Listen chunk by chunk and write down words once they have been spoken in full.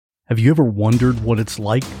Have you ever wondered what it's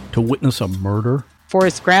like to witness a murder?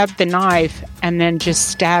 Forrest grabbed the knife and then just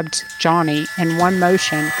stabbed Johnny in one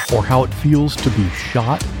motion. Or how it feels to be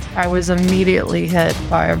shot? I was immediately hit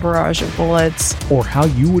by a barrage of bullets. Or how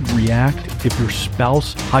you would react if your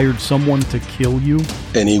spouse hired someone to kill you?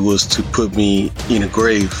 And he was to put me in a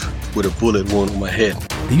grave with a bullet wound on my head.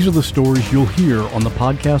 These are the stories you'll hear on the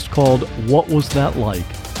podcast called What Was That Like?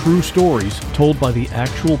 True stories told by the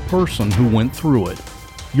actual person who went through it.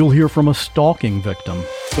 You'll hear from a stalking victim.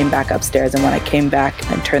 Came back upstairs, and when I came back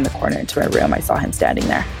and turned the corner into my room, I saw him standing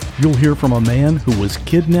there. You'll hear from a man who was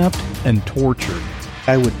kidnapped and tortured.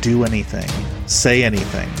 I would do anything, say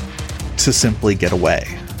anything, to simply get away.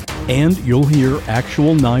 And you'll hear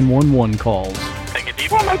actual 911 calls. Take a deep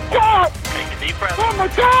breath. Oh my God! Take a deep breath. Oh my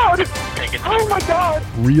God! Take a deep Oh my God!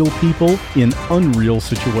 Real people in unreal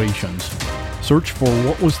situations. Search for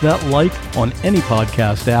What Was That Like on any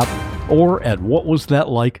podcast app or at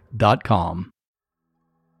whatwasthatlike.com.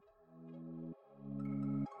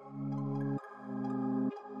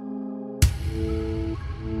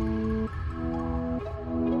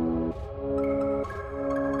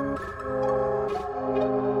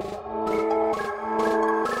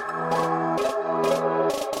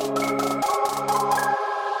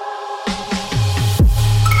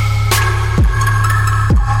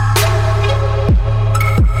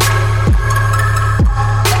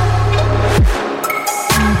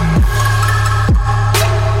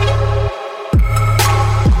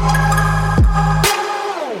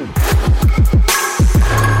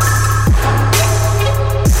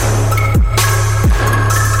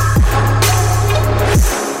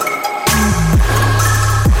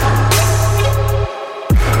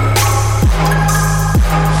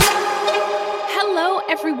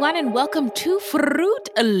 Welcome to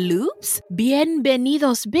Fruitloops.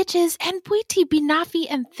 Bienvenidos, bitches, and Puiti Binafi,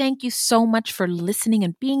 and thank you so much for listening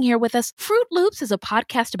and being here with us. Fruitloops is a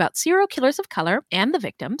podcast about serial killers of color and the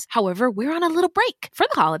victims. However, we're on a little break for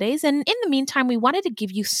the holidays, and in the meantime, we wanted to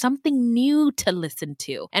give you something new to listen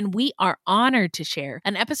to, and we are honored to share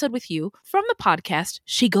an episode with you from the podcast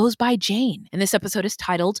She Goes by Jane, and this episode is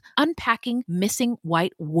titled Unpacking Missing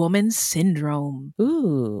White Woman Syndrome.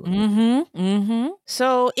 Ooh.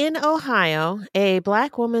 So in Ohio, a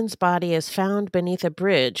black woman's body is found beneath a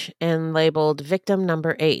bridge and labeled victim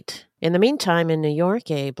number 8. In the meantime, in New York,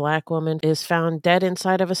 a black woman is found dead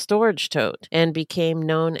inside of a storage tote and became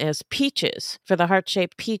known as Peaches for the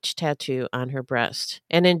heart-shaped peach tattoo on her breast.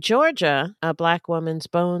 And in Georgia, a black woman's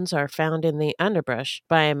bones are found in the underbrush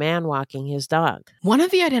by a man walking his dog. One of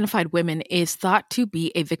the identified women is thought to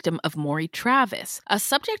be a victim of Maury Travis, a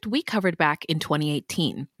subject we covered back in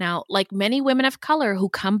 2018. Now, like many women of color who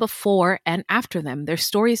come before and after them, their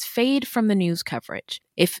stories fade from the news coverage,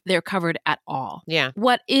 if they're covered at all. Yeah.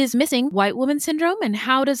 What is missing white woman syndrome, and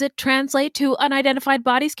how does it translate to unidentified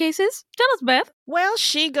bodies cases? Tell us, Beth. Well,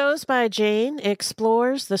 She Goes by Jane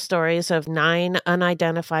explores the stories of 9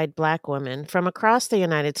 unidentified black women from across the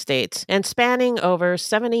United States and spanning over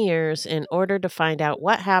 70 years in order to find out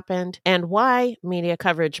what happened and why media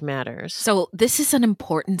coverage matters. So this is an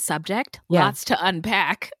important subject. Yeah. Lots to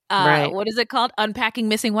unpack. Right. What is it called? Unpacking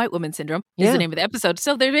Missing White Woman Syndrome is the name of the episode.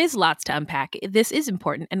 So there is lots to unpack. This is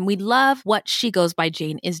important. And we love what She Goes by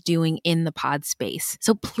Jane is doing in the pod space.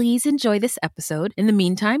 So please enjoy this episode. In the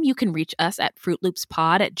meantime, you can reach us at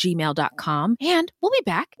fruitloopspod@gmail.com. And we'll be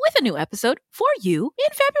back with a new episode for you in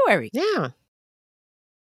February. Yeah.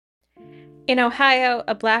 In Ohio,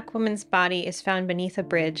 a black woman's body is found beneath a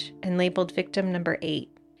bridge and labeled victim number 8.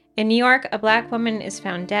 In New York, a black woman is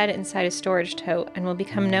found dead inside a storage tote and will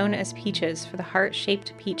become known as Peaches for the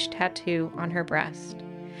heart-shaped peach tattoo on her breast.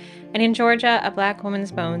 And in Georgia, a black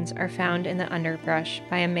woman's bones are found in the underbrush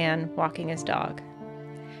by a man walking his dog.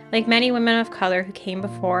 Like many women of color who came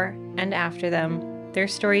before and after them, their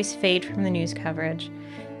stories fade from the news coverage,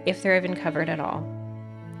 if they're even covered at all.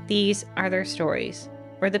 These are their stories,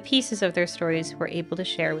 or the pieces of their stories we're able to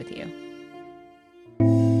share with you.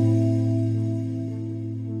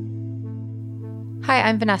 Hi,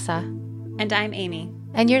 I'm Vanessa. And I'm Amy.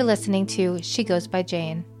 And you're listening to She Goes by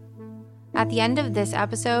Jane. At the end of this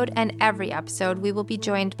episode and every episode, we will be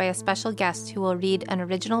joined by a special guest who will read an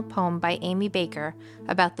original poem by Amy Baker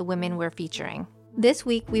about the women we're featuring. This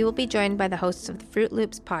week, we will be joined by the hosts of the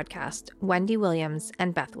Fruitloops podcast, Wendy Williams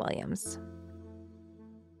and Beth Williams.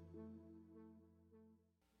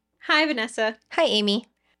 Hi, Vanessa. Hi, Amy.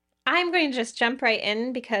 I'm going to just jump right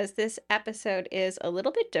in because this episode is a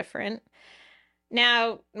little bit different.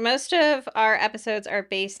 Now, most of our episodes are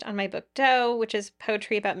based on my book Doe, which is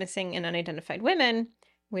poetry about missing and unidentified women,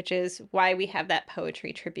 which is why we have that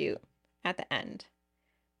poetry tribute at the end.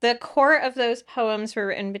 The core of those poems were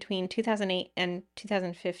written between 2008 and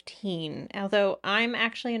 2015, although I'm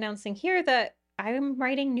actually announcing here that I'm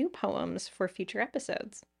writing new poems for future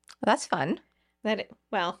episodes. Well, that's fun.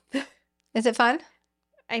 Well, is it fun?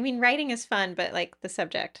 I mean, writing is fun, but like the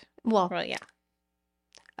subject. Well, yeah.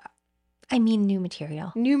 I mean, new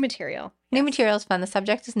material. New material. New yes. material is fun. The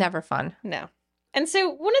subject is never fun. No. And so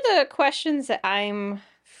one of the questions that I'm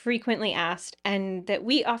frequently asked and that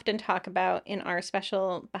we often talk about in our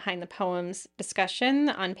special Behind the Poems discussion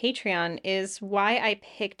on Patreon is why I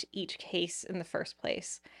picked each case in the first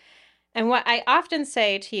place. And what I often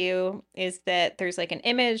say to you is that there's like an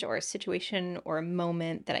image or a situation or a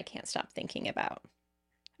moment that I can't stop thinking about.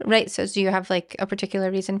 Right. So do you have like a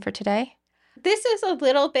particular reason for today? This is a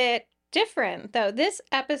little bit different, though. This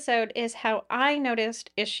episode is how I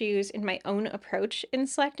noticed issues in my own approach in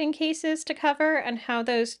selecting cases to cover and how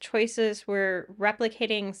those choices were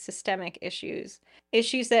replicating systemic issues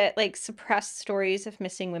that like suppress stories of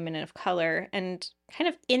missing women of color and kind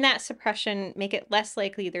of in that suppression make it less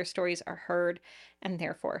likely their stories are heard and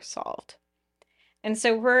therefore solved. And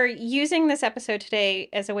so we're using this episode today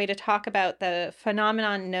as a way to talk about the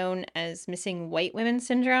phenomenon known as missing white women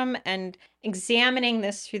syndrome and examining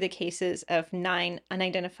this through the cases of 9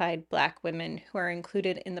 unidentified Black women who are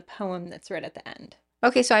included in the poem that's read at the end.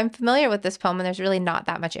 Okay, so I'm familiar with this poem and there's really not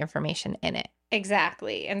that much information in it.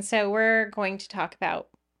 Exactly. And so we're going to talk about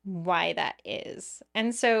why that is.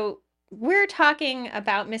 And so we're talking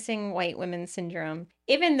about missing white women syndrome,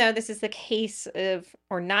 even though this is the case of,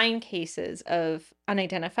 or 9 cases of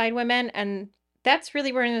unidentified women. And that's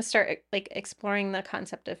really where we're going to start like exploring the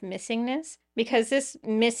concept of missingness, because this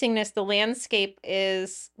missingness, the landscape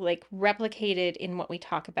is like replicated in what we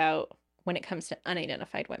talk about when it comes to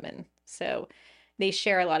unidentified women. So they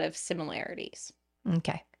share a lot of similarities.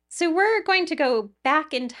 Okay. So we're going to go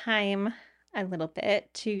back in time a little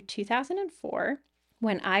bit to 2004.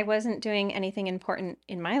 When I wasn't doing anything important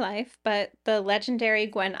in my life, but the legendary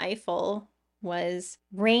Gwen Ifill was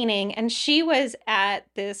reigning, and she was at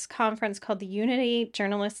this conference called the Unity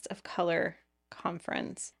Journalists of Color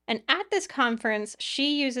Conference. And at this conference,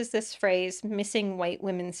 she uses this phrase, missing white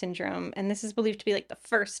women syndrome, and this is believed to be like the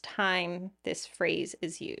first time this phrase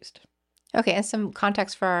is used. Okay, and some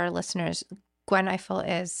context for our listeners. Gwen Ifill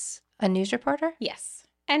is a news reporter? Yes.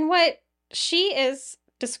 And what she is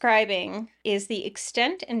describing is the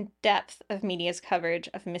extent and depth of media's coverage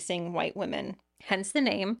of missing white women, hence the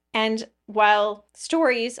name. And while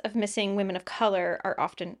stories of missing women of color are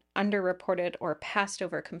often underreported or passed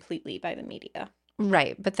over completely by the media.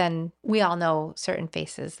 Right, but then we all know certain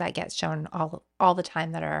faces that get shown all the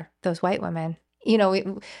time that are those white women. You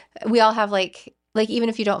know, we all have like even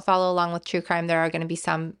if you don't follow along with true crime, there are going to be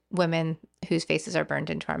some women whose faces are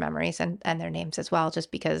burned into our memories and their names as well,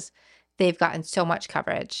 just because they've gotten so much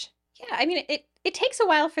coverage. Yeah, I mean, it takes a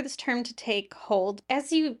while for this term to take hold.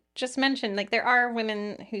 As you just mentioned, like there are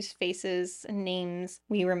women whose faces and names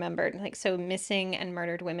we remembered, like so missing and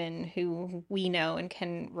murdered women who we know and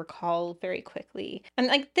can recall very quickly. And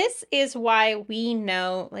like this is why we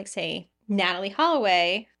know, like say, Natalie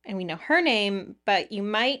Holloway, and we know her name, but you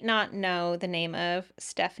might not know the name of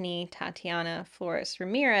Stephanie Tatiana Flores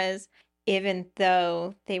Ramirez, even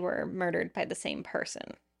though they were murdered by the same person.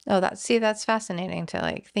 Oh, that's fascinating to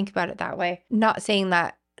like think about it that way. Not saying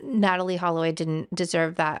that Natalie Holloway didn't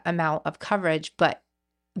deserve that amount of coverage, but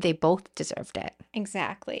they both deserved it.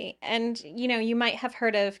 Exactly. And, you know, you might have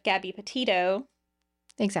heard of Gabby Petito.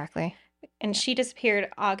 Exactly. And she disappeared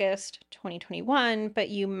August 2021, but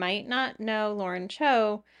you might not know Lauren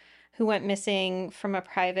Cho, who went missing from a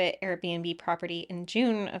private Airbnb property in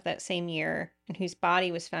June of that same year and whose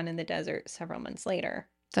body was found in the desert several months later.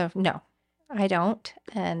 So, no. I don't,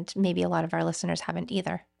 and maybe a lot of our listeners haven't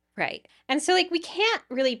either. Right. And so, like, we can't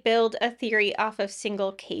really build a theory off of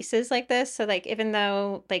single cases like this. So, like, even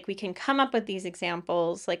though, like, we can come up with these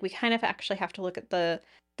examples, like, we kind of actually have to look at the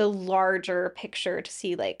larger picture to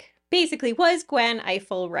see, like, basically, was Gwen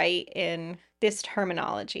Ifill right in this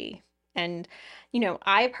terminology? And, you know,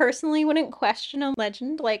 I personally wouldn't question a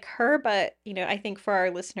legend like her, but, you know, I think for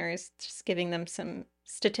our listeners, just giving them some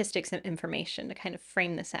statistics and information to kind of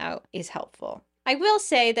frame this out is helpful. I will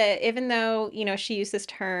say that even though, you know, she used this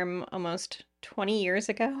term almost 20 years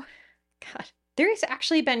ago, God, there's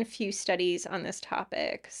actually been few studies on this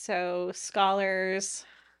topic. So scholars,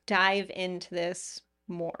 dive into this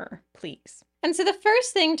more, please. And so the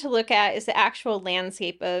first thing to look at is the actual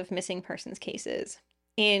landscape of missing persons cases.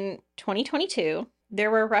 In 2022,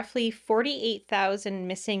 there were roughly 48,000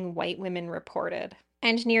 missing white women reported,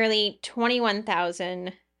 and nearly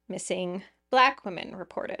 21,000 missing Black women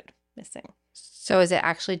reported missing. So is it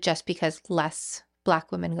actually just because less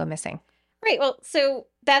Black women go missing? Right. Well, so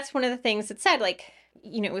that's one of the things that said, like,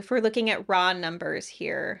 if we're looking at raw numbers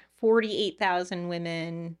here, 48,000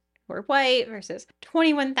 women who are white versus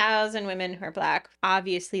 21,000 women who are Black.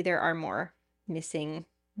 Obviously, there are more missing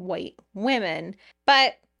white women.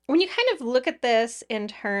 But when you kind of look at this in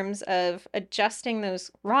terms of adjusting those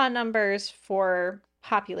raw numbers for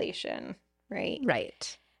population, right?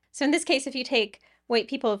 Right. So in this case, if you take white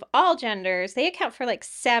people of all genders, they account for like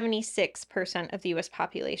 76% of the US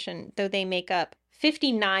population, though they make up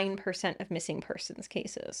 59% of missing persons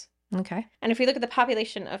cases. Okay. And if we look at the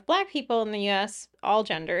population of Black people in the US, all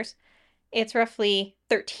genders, it's roughly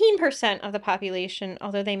 13% of the population,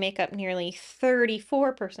 although they make up nearly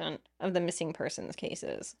 34% of the missing persons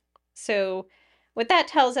cases. So what that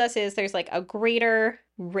tells us is there's like a greater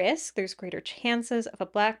risk, there's greater chances of a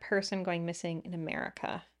Black person going missing in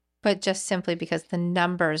America. But just simply because the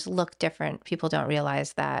numbers look different, people don't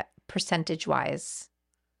realize that percentage-wise,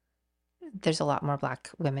 there's a lot more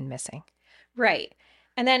Black women missing. Right.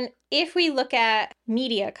 And then if we look at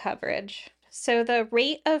media coverage, so the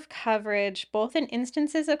rate of coverage, both in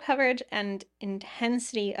instances of coverage and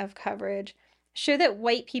intensity of coverage, show that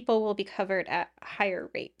white people will be covered at higher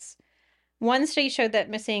rates. One study showed that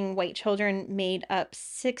missing white children made up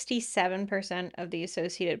 67% of the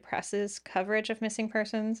Associated Press's coverage of missing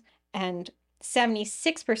persons and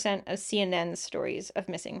 76% of CNN's stories of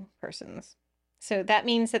missing persons. So that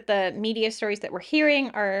means that the media stories that we're hearing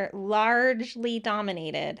are largely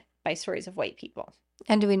dominated by stories of white people.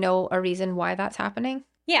 And do we know a reason why that's happening?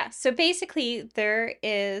 Yeah, so basically there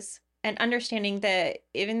is an understanding that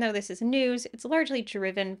even though this is news, it's largely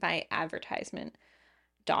driven by advertisement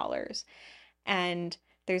dollars. And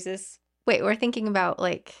there's this... Wait, we're thinking about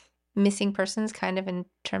like missing persons kind of in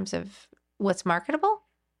terms of what's marketable?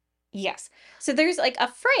 Yes. So there's like a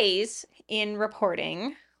phrase in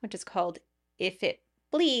reporting, which is called, if it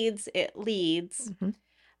bleeds, it leads,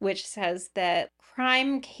 which says that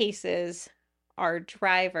crime cases are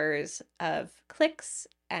drivers of clicks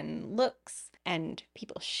and looks and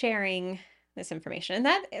people sharing this information.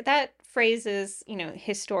 And that phrase is,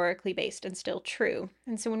 historically based and still true.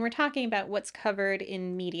 And so when we're talking about what's covered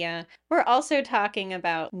in media, we're also talking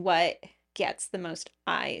about what gets the most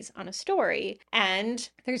eyes on a story. And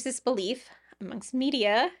there's this belief amongst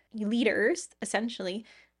media leaders, essentially,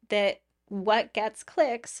 that what gets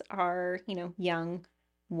clicks are, young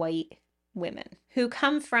white women who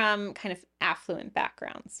come from kind of affluent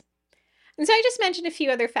backgrounds. And so I just mentioned a few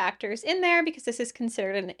other factors in there because this is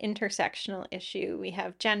considered an intersectional issue. We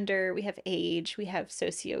have gender, we have age, we have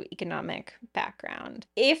socioeconomic background.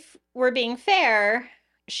 If we're being fair,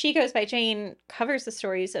 She Goes by Jane covers the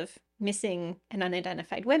stories of missing and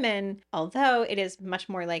unidentified women, although it is much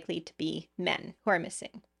more likely to be men who are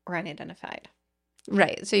missing or unidentified.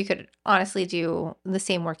 Right. So you could honestly do the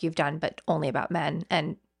same work you've done, but only about men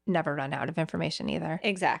and never run out of information either.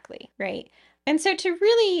 Exactly. Right. And so to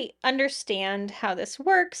really understand how this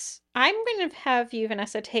works, I'm going to have you,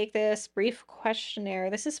 Vanessa, take this brief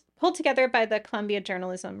questionnaire. This is pulled together by the Columbia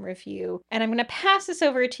Journalism Review. And I'm going to pass this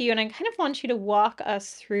over to you. And I kind of want you to walk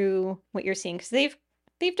us through what you're seeing, because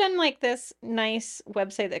they've done like this nice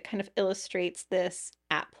website that kind of illustrates this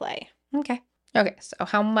at play. Okay. Okay. So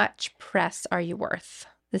how much press are you worth?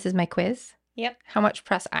 This is my quiz. Yep. How much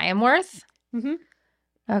press I am worth? Mm-hmm.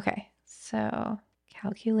 Okay. So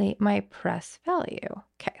calculate my press value.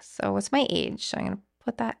 Okay, so what's my age? So I'm going to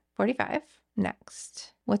put that 45.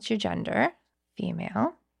 Next. What's your gender?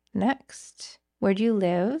 Female. Next. Where do you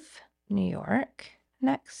live? New York.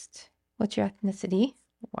 Next. What's your ethnicity?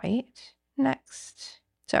 White. Next.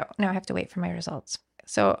 So now I have to wait for my results.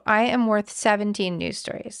 So I am worth 17 news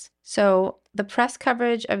stories. So the press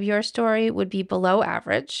coverage of your story would be below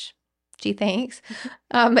average. Gee, thanks.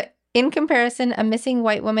 In comparison, a missing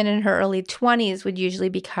white woman in her early 20s would usually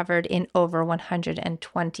be covered in over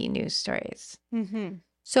 120 news stories. Mm-hmm.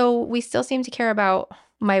 So we still seem to care about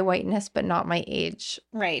my whiteness, but not my age.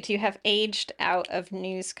 Right. You have aged out of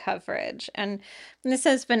news coverage. And this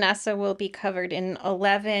says Vanessa will be covered in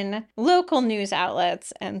 11 local news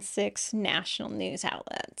outlets and 6 national news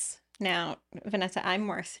outlets. Now, Vanessa, I'm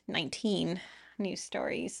worth 19 news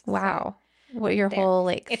stories. Wow. What your whole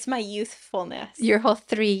it's my youthfulness. Your whole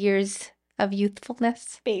 3 years of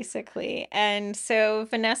youthfulness. Basically. And so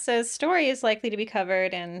Vanessa's story is likely to be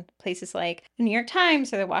covered in places like the New York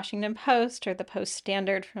Times or the Washington Post or the Post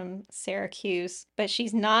Standard from Syracuse. But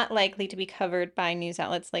she's not likely to be covered by news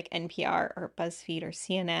outlets like NPR or BuzzFeed or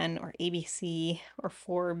CNN or ABC or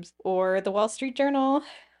Forbes or the Wall Street Journal,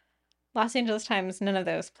 Los Angeles Times, none of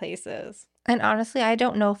those places. And honestly, I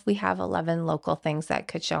don't know if we have 11 local things that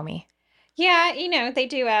could show me. Yeah, they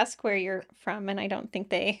do ask where you're from, and I don't think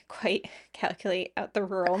they quite calculate out the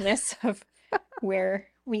ruralness of where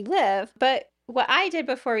we live. But what I did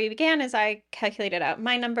before we began is I calculated out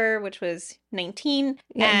my number, which was 19.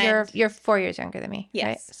 Yeah, and you're 4 years younger than me,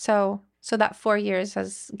 right? Yes. So that 4 years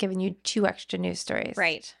has given you 2 extra news stories.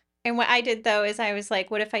 Right. And what I did, though, is I was like,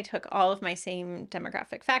 what if I took all of my same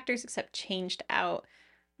demographic factors except changed out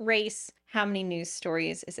race? How many news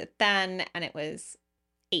stories is it then? And it was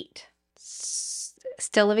 8.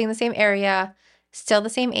 Still living in the same area, still the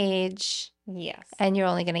same age. Yes. And you're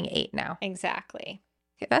only getting 8 now. Exactly.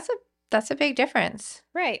 That's a big difference.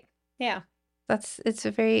 Right. Yeah. That's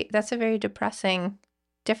a very depressing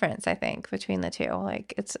difference, I think, between the two.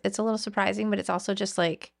 Like it's a little surprising, but it's also just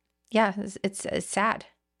like, yeah, it's sad.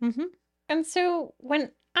 Mm-hmm. And so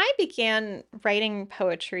when I began writing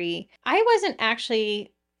poetry, I wasn't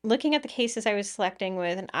actually looking at the cases I was selecting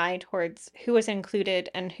with an eye towards who was included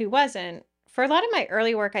and who wasn't. For a lot of my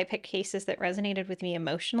early work, I picked cases that resonated with me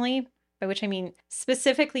emotionally, by which I mean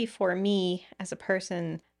specifically for me as a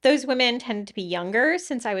person. Those women tended to be younger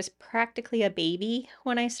since I was practically a baby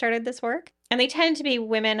when I started this work. And they tend to be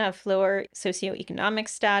women of lower socioeconomic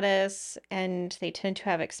status, and they tend to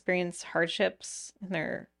have experienced hardships in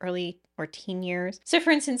their early or teen years. So for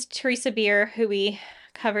instance, Teresa Beer, who we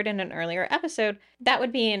covered in an earlier episode, that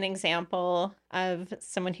would be an example of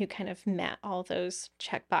someone who kind of met all those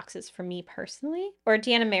check boxes for me personally. Or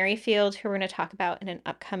Deanna Merrifield, who we're going to talk about in an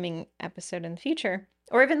upcoming episode in the future.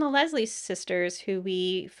 Or even the Leslie sisters, who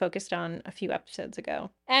we focused on a few episodes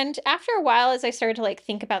ago. And after a while, as I started to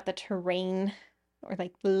think about the terrain or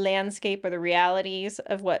the landscape or the realities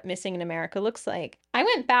of what missing in America looks like, I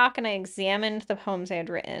went back and I examined the poems I had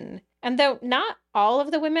written. And though not all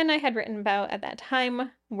of the women I had written about at that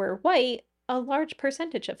time were white, a large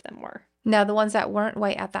percentage of them were. Now, the ones that weren't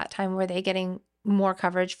white at that time, were they getting more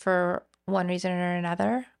coverage for one reason or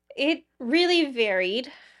another? It really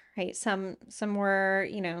varied. Right. Some were,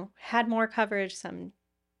 had more coverage, some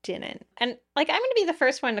didn't. And I'm going to be the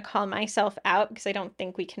first one to call myself out because I don't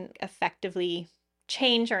think we can effectively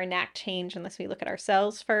change or enact change unless we look at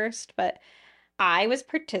ourselves first. But I was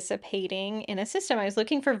participating in a system. I was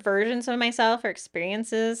looking for versions of myself or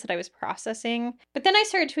experiences that I was processing. But then I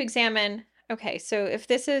started to examine, okay, so if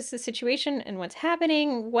this is the situation and what's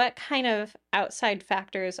happening, what kind of outside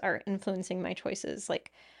factors are influencing my choices?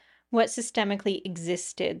 What systemically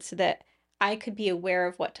existed so that I could be aware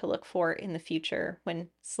of what to look for in the future when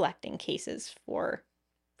selecting cases for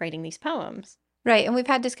writing these poems. Right. And we've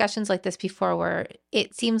had discussions like this before where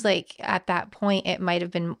it seems like at that point, it might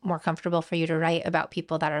have been more comfortable for you to write about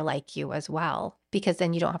people that are like you as well, because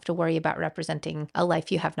then you don't have to worry about representing a life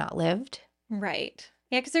you have not lived. Right.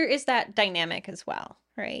 Yeah, because there is that dynamic as well.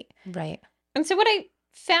 Right. Right. And so what I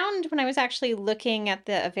found when I was actually looking at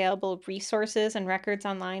the available resources and records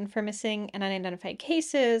online for missing and unidentified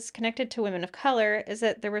cases connected to women of color is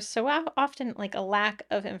that there was so often a lack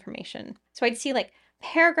of information. So I'd see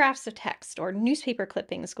paragraphs of text or newspaper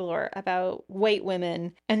clippings galore about white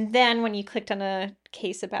women. And then when you clicked on a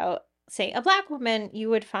case about, say, a Black woman, you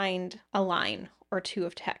would find a line or two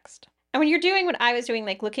of text. And when you're doing what I was doing,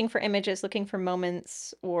 looking for images, looking for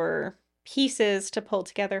moments or pieces to pull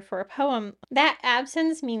together for a poem, that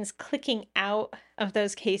absence means clicking out of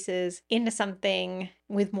those cases into something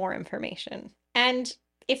with more information. And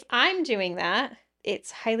if I'm doing that,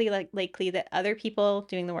 it's highly likely that other people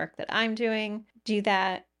doing the work that I'm doing do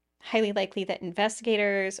that. Highly likely that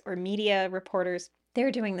investigators or media reporters,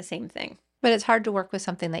 they're doing the same thing. But it's hard to work with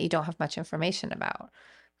something that you don't have much information about.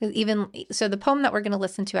 So the poem that we're going to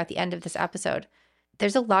listen to at the end of this episode,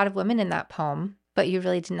 there's a lot of women in that poem, but you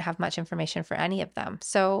really didn't have much information for any of them.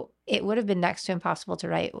 So it would have been next to impossible to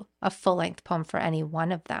write a full-length poem for any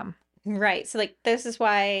one of them. Right. So this is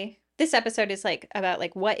why this episode is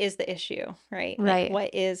about what is the issue, right? Right.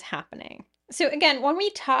 What is happening? So again, when we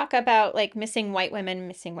talk about missing white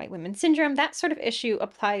women syndrome, that sort of issue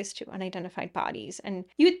applies to unidentified bodies. And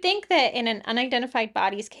you would think that in an unidentified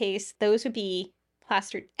bodies case, those would be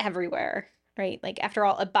plastered everywhere. Right? After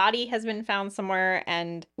all, a body has been found somewhere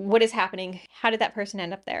and what is happening? How did that person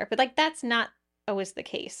end up there? But that's not always the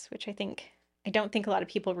case, which I don't think a lot of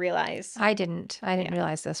people realize. I didn't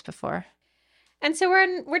realize this before. And so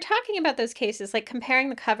we're talking about those cases, comparing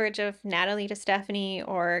the coverage of Natalie to Stephanie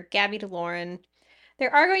or Gabby to Lauren.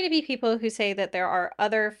 There are going to be people who say that there are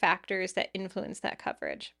other factors that influence that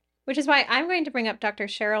coverage, which is why I'm going to bring up Dr.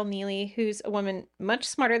 Cheryl Neely, who's a woman much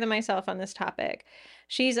smarter than myself on this topic.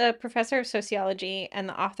 She's a professor of sociology and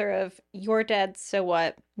the author of You're Dead, So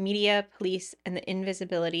What? Media, Police, and the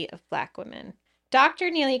Invisibility of Black Women. Dr.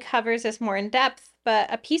 Neely covers this more in depth,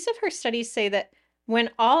 but a piece of her studies say that When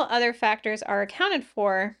all other factors are accounted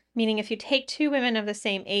for, meaning if you take two women of the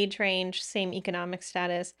same age range, same economic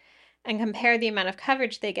status, and compare the amount of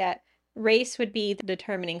coverage they get, race would be the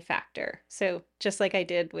determining factor. So just like I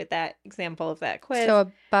did with that example of that quiz.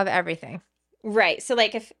 So above everything. Right. So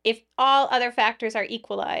like if all other factors are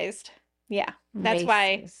equalized, yeah. That's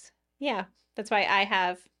why I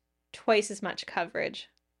have twice as much coverage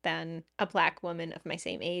than a Black woman of my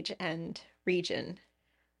same age and region.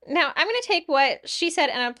 Now, I'm going to take what she said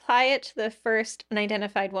and apply it to the first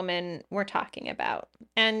unidentified woman we're talking about.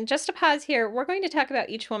 And just to pause here, we're going to talk about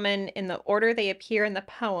each woman in the order they appear in the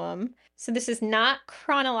poem. So this is not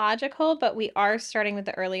chronological, but we are starting with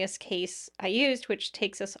the earliest case I used, which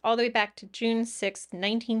takes us all the way back to June 6th,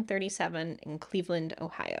 1937 in Cleveland,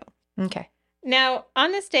 Ohio. Okay. Now,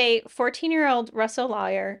 on this day, 14-year-old Russell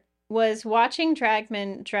Lawyer was watching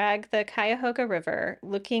dragmen drag the Cuyahoga River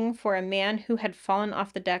looking for a man who had fallen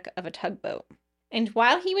off the deck of a tugboat. And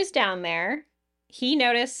while he was down there, he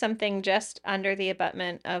noticed something just under the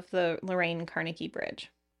abutment of the Lorain Carnegie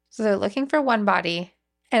Bridge. So they're looking for one body,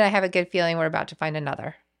 and I have a good feeling we're about to find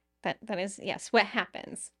another. That is, yes, what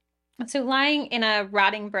happens. So lying in a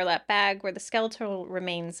rotting burlap bag were the skeletal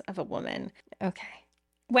remains of a woman. Okay.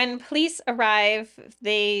 When police arrive,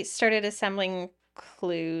 they started assembling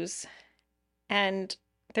clues, and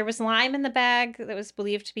there was lime in the bag that was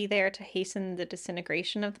believed to be there to hasten the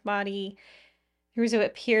disintegration of the body. There was what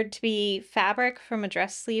appeared to be fabric from a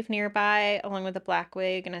dress sleeve nearby, along with a black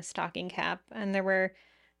wig and a stocking cap. And there were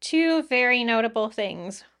two very notable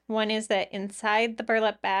things. One is that inside the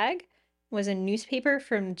burlap bag was a newspaper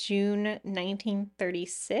from June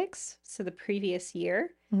 1936, so the previous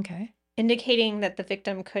year. Okay. Indicating that the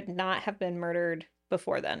victim could not have been murdered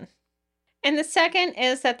before then. And the second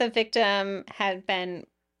is that the victim had been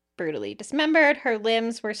brutally dismembered. Her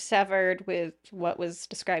limbs were severed with what was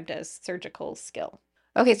described as surgical skill.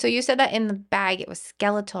 Okay, so you said that in the bag it was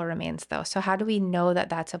skeletal remains, though. So how do we know that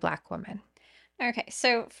that's a Black woman? Okay,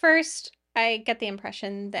 so first, I get the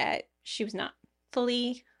impression that she was not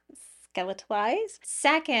fully skeletalized.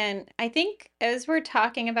 Second, I think as we're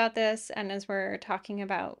talking about this and as we're talking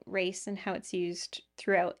about race and how it's used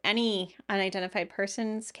throughout any unidentified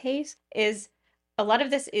person's case, is a lot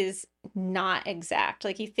of this is not exact.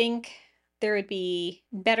 Like you think there would be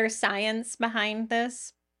better science behind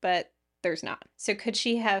this, but there's not. So could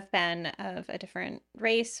she have been of a different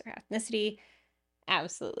race or ethnicity?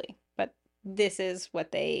 Absolutely. But this is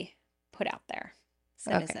what they put out there.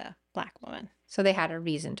 Said as a Black woman. So they had a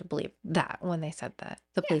reason to believe that when they said that.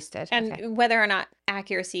 The police did. And whether or not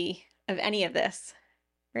accuracy of any of this,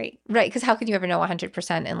 right? Right, because how could you ever know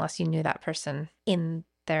 100% unless you knew that person in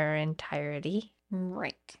their entirety?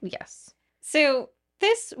 Right. Yes. So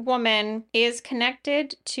this woman is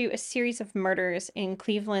connected to a series of murders in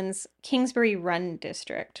Cleveland's Kingsbury Run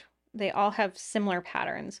district. They all have similar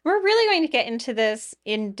patterns. We're really going to get into this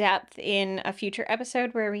in depth in a future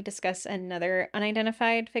episode where we discuss another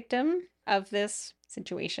unidentified victim of this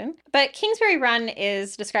situation. But Kingsbury Run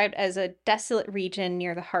is described as a desolate region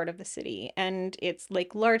near the heart of the city, and it's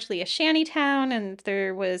like largely a shanty town, and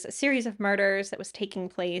there was a series of murders that was taking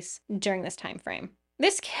place during this time frame.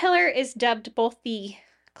 This killer is dubbed both the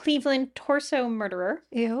Cleveland Torso Murderer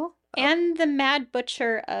and the Mad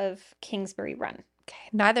Butcher of Kingsbury Run. Okay,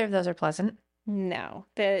 neither of those are pleasant. No,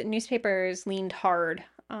 the newspapers leaned hard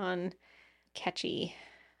on catchy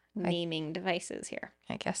naming devices here.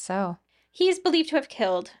 I guess so. He is believed to have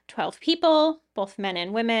killed 12 people, both men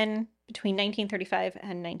and women, between 1935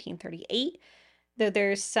 and 1938, though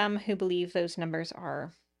there's some who believe those numbers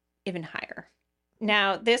are even higher.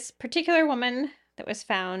 Now, this particular woman that was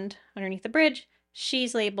found underneath the bridge,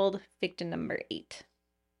 she's labeled victim number 8.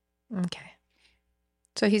 Okay.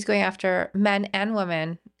 So he's going after men and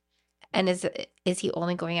women, and is he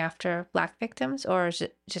only going after Black victims, or is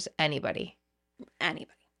it just anybody?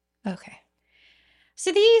 Anybody. Okay.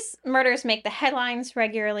 So these murders make the headlines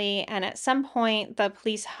regularly, and at some point, the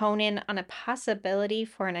police hone in on a possibility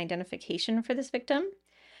for an identification for this victim.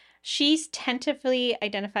 She's tentatively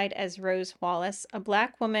identified as Rose Wallace, a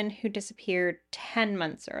Black woman who disappeared 10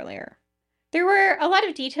 months earlier. There were a lot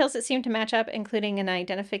of details that seemed to match up, including an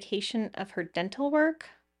identification of her dental work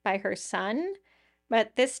by her son,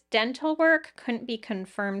 but this dental work couldn't be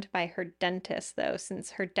confirmed by her dentist, though,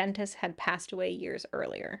 since her dentist had passed away years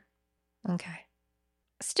earlier. Okay.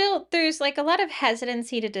 Still, there's like a lot of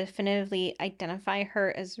hesitancy to definitively identify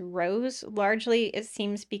her as Rose. Largely, it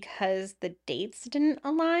seems because the dates didn't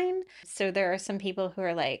align. So there are some people who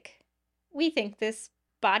are like, we think this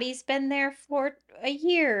body's been there for a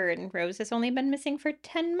year and Rose has only been missing for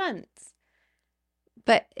 10 months.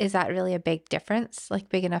 But is that really a big difference? Like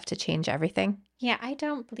big enough to change everything? Yeah, I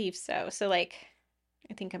don't believe so. So, like,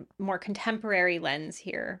 I think a more contemporary lens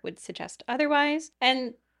here would suggest otherwise.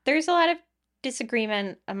 And there's a lot of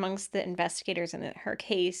disagreement amongst the investigators in her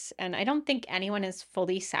case, and I don't think anyone is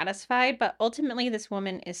fully satisfied, but ultimately this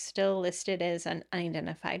woman is still listed as an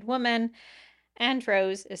unidentified woman, and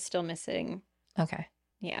Rose is still missing. Okay.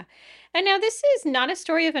 Yeah. And now this is not a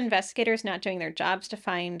story of investigators not doing their jobs to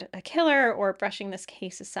find a killer or brushing this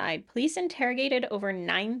case aside. Police interrogated over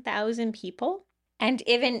 9,000 people and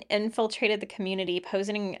even infiltrated the community,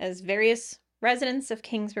 posing as various residents of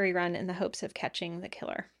Kingsbury Run in the hopes of catching the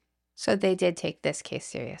killer. So they did take this case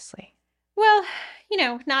seriously. Well,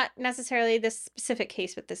 not necessarily this specific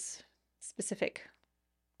case, but this specific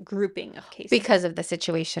grouping of cases. Because of the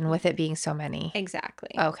situation with it being so many. Exactly.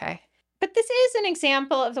 Okay. But this is an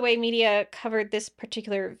example of the way media covered this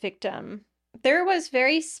particular victim. There was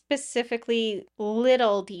very specifically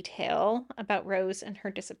little detail about Rose and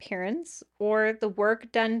her disappearance, or the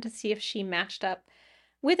work done to see if she matched up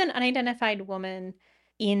with an unidentified woman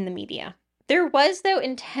in the media. There was, though,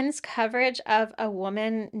 intense coverage of a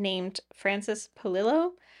woman named Frances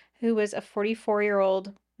Polillo, who was a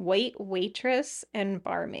 44-year-old white waitress and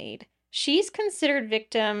barmaid. She's considered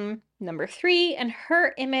victim number 3, and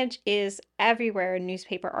her image is everywhere in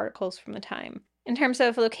newspaper articles from the time. In terms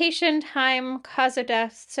of location, time, cause of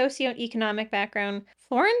death, socioeconomic background,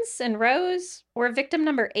 Florence and Rose, or victim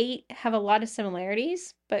number 8, have a lot of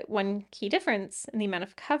similarities, but one key difference in the amount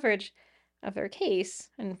of coverage of their case,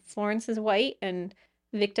 and Florence is white, and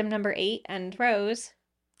victim number 8 and Rose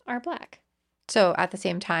are black. So at the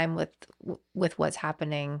same time with what's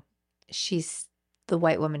happening, the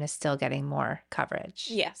white woman is still getting more coverage.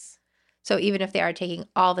 Yes. So even if they are taking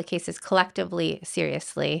all the cases collectively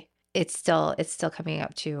seriously, it's still coming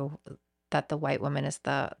up to that the white woman is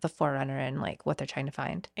the forerunner in like what they're trying to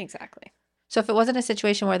find. Exactly. So if it wasn't a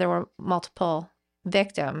situation where there were multiple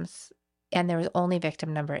victims and there was only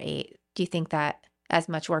victim number 8, do you think that as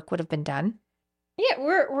much work would have been done? Yeah,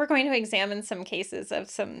 we're going to examine some cases of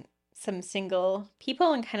some single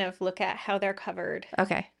people and kind of look at how they're covered.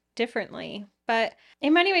 Okay. Differently. But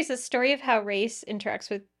in many ways, the story of how race interacts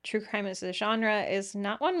with true crime as a genre is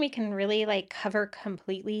not one we can really cover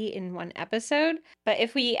completely in one episode. But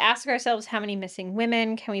if we ask ourselves how many missing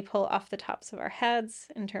women can we pull off the tops of our heads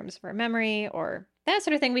in terms of our memory or that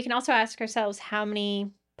sort of thing, we can also ask ourselves how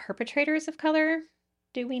many perpetrators of color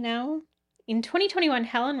do we know? In 2021,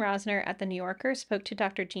 Helen Rosner at The New Yorker spoke to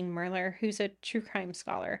Dr. Jean Merler, who's a true crime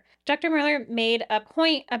scholar. Dr. Merler made a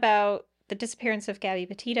point about the disappearance of Gabby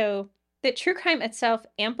Petito, that true crime itself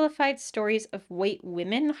amplified stories of white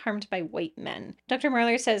women harmed by white men. Dr.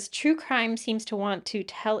 Merler says true crime seems to want to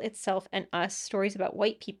tell itself and us stories about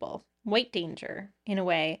white people, white danger, in a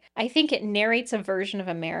way. I think it narrates a version of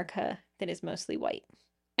America that is mostly white.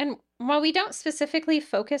 And while we don't specifically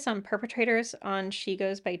focus on perpetrators on She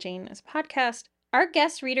Goes by Jane as a podcast, our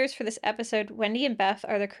guest readers for this episode, Wendy and Beth,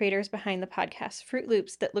 are the creators behind the podcast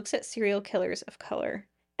Fruitloops that looks at serial killers of color.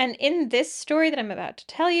 And in this story that I'm about to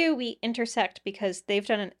tell you, we intersect because they've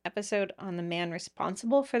done an episode on the man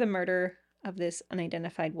responsible for the murder of this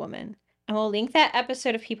unidentified woman. And we'll link that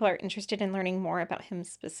episode if people are interested in learning more about him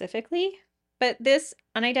specifically. But this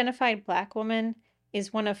unidentified Black woman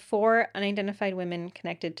is one of 4 unidentified women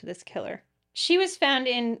connected to this killer. She was found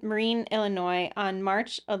in Marine, Illinois on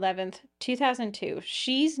March 11th, 2002.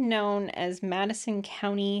 She's known as Madison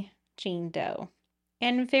County Jane Doe.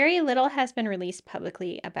 And very little has been released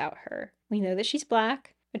publicly about her. We know that she's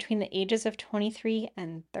Black, between the ages of 23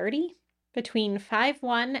 and 30, between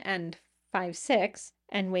 5'1" and 5'6",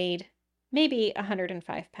 and weighed maybe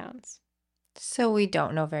 105 pounds. So we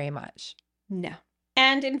don't know very much. No.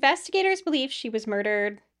 And investigators believe she was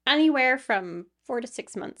murdered anywhere from 4 to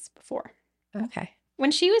 6 months before. Okay.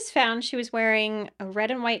 When she was found, she was wearing a red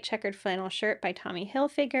and white checkered flannel shirt by Tommy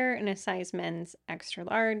Hilfiger in a size men's extra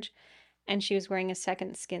large, and she was wearing a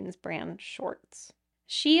Second Skins brand shorts.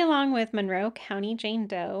 She, along with Monroe County Jane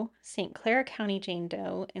Doe, St. Clair County Jane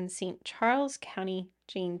Doe, and St. Charles County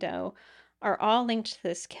Jane Doe, are all linked to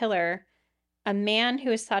this killer, a man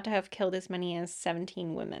who is thought to have killed as many as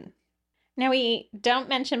 17 women. Now, we don't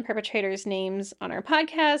mention perpetrators' names on our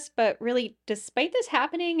podcast, but really, despite this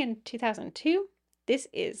happening in 2002, this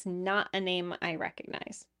is not a name I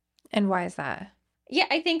recognize. And why is that? Yeah,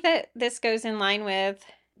 I think that this goes in line with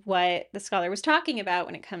what the scholar was talking about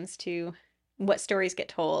when it comes to what stories get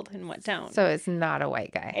told and what don't. So it's not a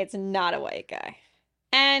white guy. It's not a white guy.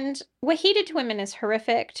 And what he did to women is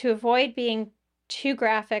horrific. To avoid being too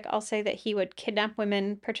graphic, I'll say that he would kidnap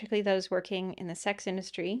women, particularly those working in the sex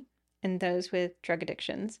industry and those with drug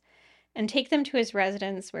addictions. and take them to his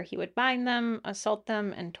residence where he would bind them, assault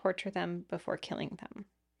them, and torture them before killing them.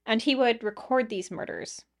 And he would record these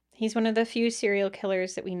murders. He's one of the few serial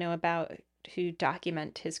killers that we know about who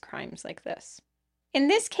document his crimes like this. In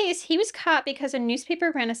this case, he was caught because a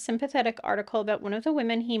newspaper ran a sympathetic article about one of the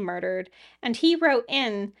women he murdered, and he wrote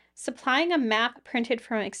in, supplying a map printed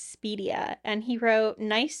from Expedia, and he wrote,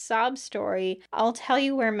 "Nice sob story, I'll tell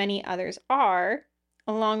you where many others are,"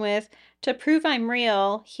 along with, "To prove I'm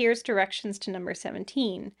real, here's directions to number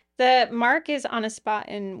 17. The mark is on a spot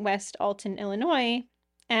in West Alton, Illinois,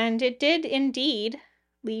 and it did indeed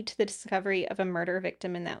lead to the discovery of a murder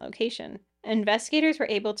victim in that location. Investigators were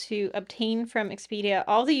able to obtain from Expedia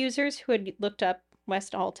all the users who had looked up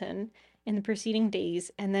West Alton in the preceding days,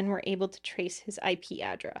 and then were able to trace his IP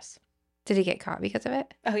address." Did he get caught because of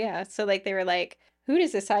it? Oh, yeah. So, like, they were like, who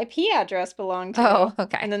does this IP address belong to? Oh,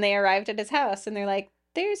 okay. And then they arrived at his house, and they're like,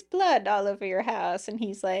 there's blood all over your house. And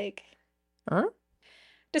he's like, huh?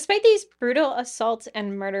 Despite these brutal assaults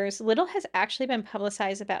and murders, little has actually been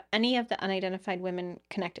publicized about any of the unidentified women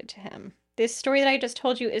connected to him. This story that I just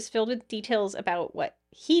told you is filled with details about what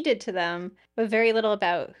he did to them, but very little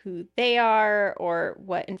about who they are or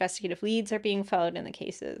what investigative leads are being followed in the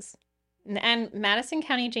cases. In the end, Madison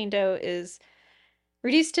County Jane Doe is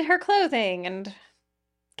reduced to her clothing and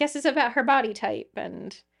guesses about her body type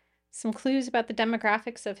and some clues about the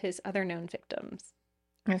demographics of his other known victims.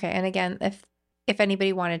 Okay, and again, if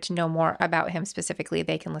anybody wanted to know more about him specifically,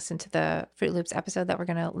 they can listen to the Fruit Loops episode that we're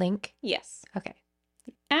going to link. Yes. Okay.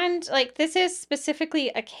 And, like, this is specifically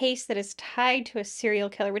a case that is tied to a serial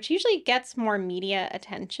killer, which usually gets more media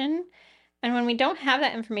attention. And when we don't have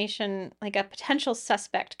that information, like a potential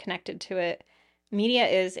suspect connected to it, media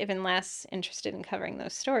is even less interested in covering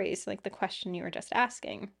those stories, like the question you were just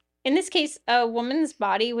asking. In this case, a woman's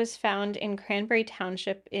body was found in Cranberry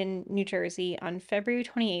Township in New Jersey on February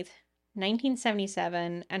 28th,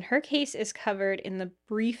 1977, and her case is covered in the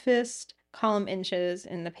briefest column inches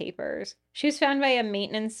in the papers. She was found by a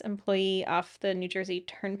maintenance employee off the New Jersey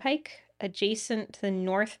Turnpike, adjacent to the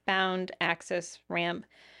northbound access ramp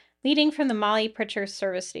leading from the Molly Pritchard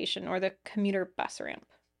service station, or the commuter bus ramp.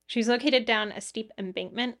 She was located down a steep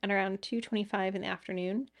embankment at around 2:25 in the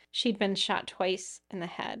afternoon. She'd been shot twice in the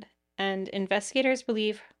head, and investigators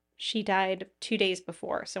believe she died 2 days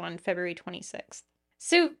before, so on February 26th.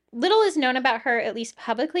 So little is known about her, at least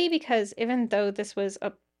publicly, because even though this was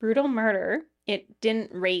a brutal murder, it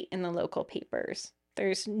didn't rate in the local papers.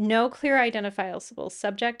 There's no clear identifiable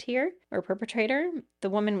subject here or perpetrator. The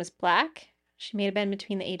woman was black. She may have been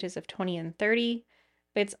between the ages of 20 and 30,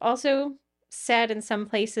 but it's also said in some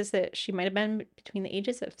places that she might have been between the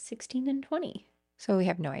ages of 16 and 20. So we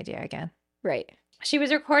have no idea again. Right. She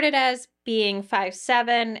was recorded as being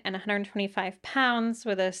 5'7" and 125 pounds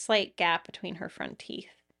with a slight gap between her front teeth.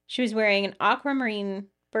 She was wearing an aquamarine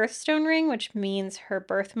birthstone ring, which means her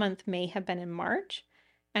birth month may have been in March.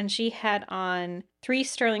 And she had on 3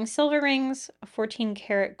 sterling silver rings, a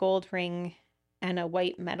 14-karat gold ring, and a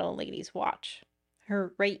white metal lady's watch.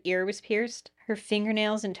 Her right ear was pierced, her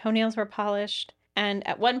fingernails and toenails were polished, and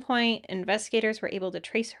at one point, investigators were able to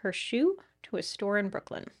trace her shoe to a store in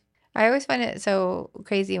Brooklyn. I always find it so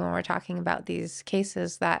crazy when we're talking about these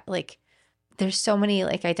cases that, like, there's so many,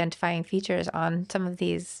 like, identifying features on some of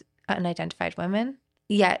these unidentified women,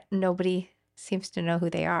 yet nobody seems to know who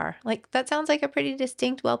they are. Like, that sounds like a pretty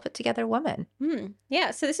distinct, well put together woman.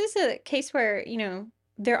 Yeah, so this is a case where, you know,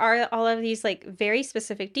 there are all of these, like, very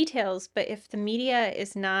specific details, but if the media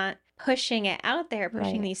is not pushing it out there,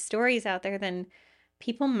 pushing these stories out there, then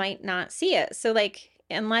people might not see it. So, like,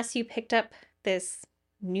 unless you picked up this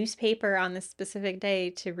newspaper on this specific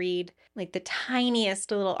day to read, like, the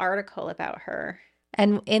tiniest little article about her.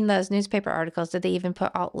 And in those newspaper articles, did they even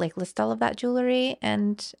put all, like, list all of that jewelry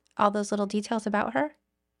and all those little details about her?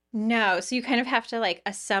 No, so you kind of have to, like,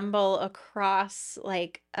 assemble across,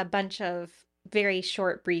 like, a bunch of very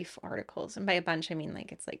short, brief articles. And by a bunch, I mean,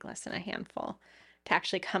 like, it's, like, less than a handful to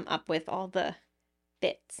actually come up with all the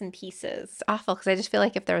bits and pieces. It's awful, because I just feel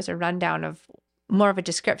like if there was a rundown of more of a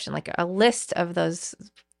description, like a list of those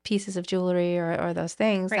pieces of jewelry or those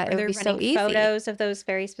things, that it would be so easy. Photos of those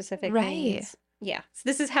very specific things. Yeah. So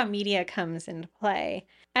this is how media comes into play.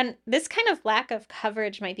 And this kind of lack of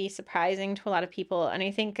coverage might be surprising to a lot of people. And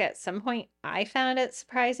I think at some point I found it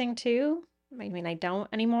surprising too. I mean, I don't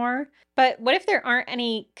anymore. But what if there aren't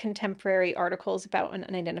any contemporary articles about an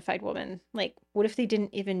unidentified woman? Like, what if they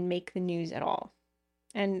didn't even make the news at all?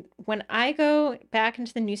 And when I go back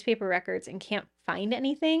into the newspaper records and can't find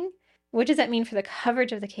anything, what does that mean for the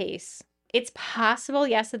coverage of the case? It's possible,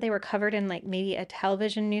 yes, that they were covered in, like, maybe a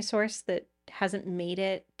television news source that hasn't made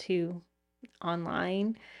it to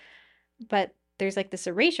online. but there's like this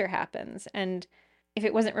erasure happens. And if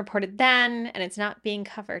it wasn't reported then and it's not being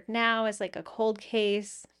covered now as like a cold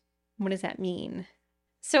case, what does that mean?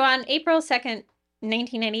 So on April 2nd,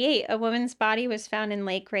 1998, a woman's body was found in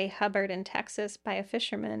Lake Ray Hubbard in Texas by a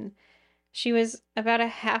fisherman. She was about a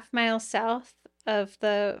half-mile south of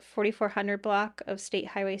the 4400 block of State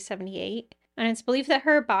Highway 78, and it's believed that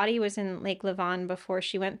her body was in Lake Lavon before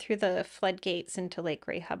she went through the floodgates into Lake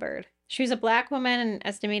Ray Hubbard. She was a Black woman and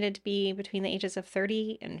estimated to be between the ages of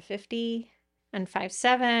 30 and 50 and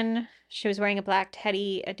 5'7". She was wearing a black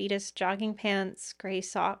Teddy Adidas jogging pants, gray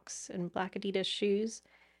socks, and black Adidas shoes.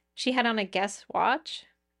 She had on a Guess watch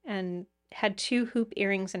and had 2 hoop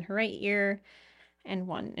earrings in her right ear and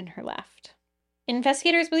 1 in her left.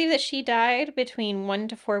 Investigators believe that she died between 1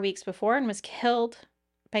 to 4 weeks before and was killed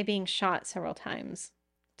by being shot several times.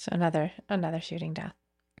 So another shooting death.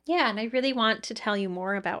 Yeah, and I really want to tell you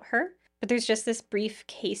more about her, but there's just this brief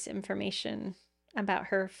case information about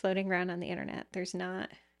her floating around on the internet. There's not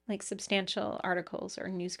like substantial articles or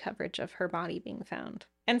news coverage of her body being found.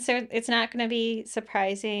 And so it's not going to be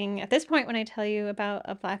surprising at this point when I tell you about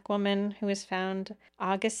a Black woman who was found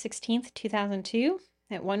August 16th, 2002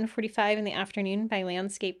 at 1:45 in the afternoon by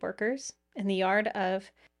landscape workers in the yard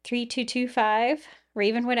of 3225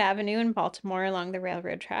 Ravenwood Avenue in Baltimore along the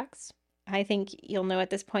railroad tracks. I think you'll know at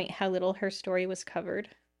this point how little her story was covered.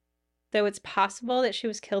 Though it's possible that she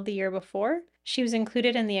was killed the year before, she was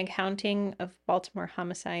included in the accounting of Baltimore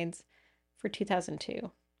homicides for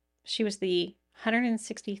 2002. She was the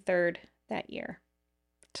 163rd that year.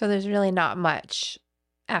 So there's really not much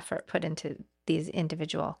effort put into these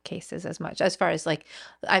individual cases as much as far as like,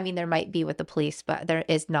 I mean, there might be with the police, but there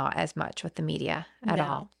is not as much with the media at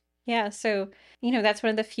all. Yeah. So, that's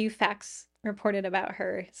one of the few facts reported about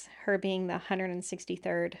her, is her being the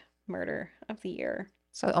 163rd murder of the year.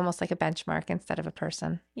 So almost like a benchmark instead of a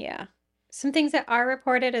person. Yeah. Some things that are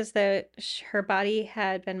reported is that her body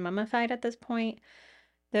had been mummified at this point,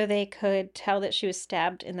 though they could tell that she was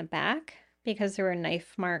stabbed in the back because there were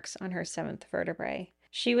knife marks on her 7th vertebrae.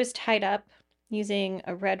 She was tied up using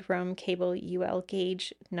a red Rome cable UL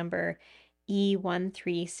gauge number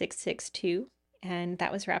E13662, and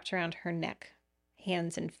that was wrapped around her neck,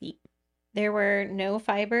 hands, and feet. There were no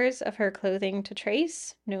fibers of her clothing to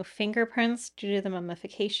trace, no fingerprints due to the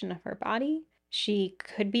mummification of her body. She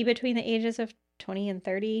could be between the ages of 20 and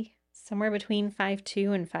 30, somewhere between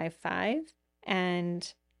 5'2" and 5'5",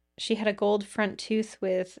 and she had a gold front tooth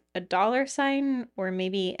with a $sign or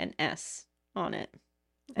maybe an S on it.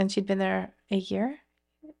 And she'd been there a year?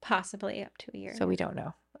 Possibly up to a year. So we don't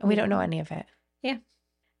know. We don't know any of it. Yeah.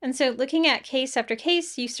 And so looking at case after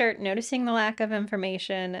case, you start noticing the lack of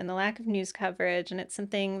information and the lack of news coverage. And it's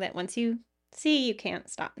something that once you see, you can't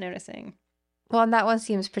stop noticing. Well, and that one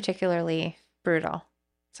seems particularly brutal.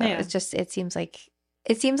 So Yeah. it seems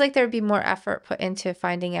like there'd be more effort put into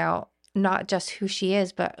finding out not just who she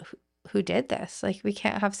is, but who did this. Like, we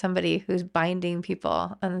can't have somebody who's binding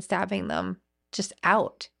people and stabbing them just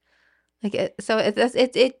out. Like,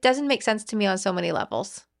 it doesn't make sense to me on so many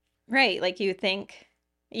levels. Right. Like you would think.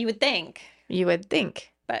 You would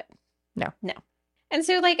think. But no. And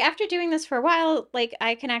so, like, after doing this for a while, like,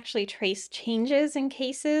 I can actually trace changes in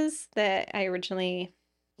cases that I originally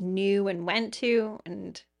knew and went to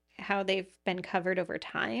and how they've been covered over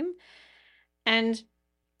time. And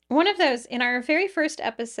one of those, in our very first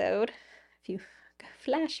episode, if you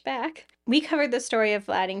flash back, we covered the story of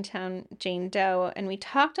Laddingtown Jane Doe, and we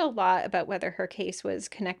talked a lot about whether her case was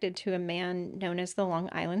connected to a man known as the Long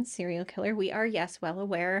Island serial killer. We are, yes, well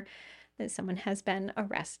aware that someone has been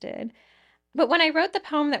arrested. But when I wrote the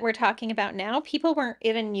poem that we're talking about now, people weren't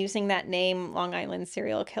even using that name, Long Island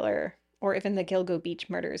serial killer, or even the Gilgo Beach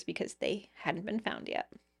murders, because they hadn't been found yet.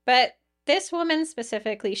 But this woman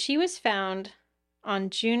specifically, she was found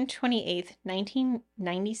on June 28th,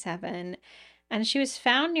 1997, and she was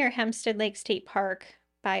found near Hempstead Lake State Park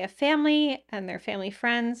by a family and their family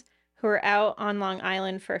friends who were out on Long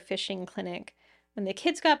Island for a fishing clinic when the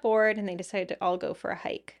kids got bored and they decided to all go for a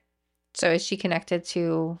hike. So is she connected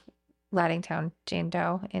to Laddingtown Jane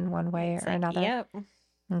Doe in one way or another? Yep.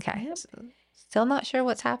 Okay. Yep. Still not sure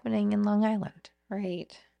what's happening in Long Island.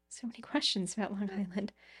 Right. So many questions about Long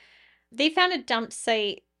Island. They found a dump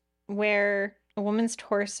site where a woman's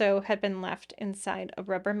torso had been left inside a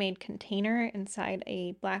Rubbermaid container inside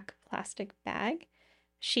a black plastic bag.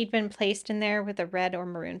 She'd been placed in there with a red or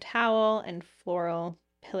maroon towel and floral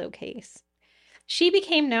pillowcase. She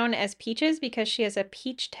became known as Peaches because she has a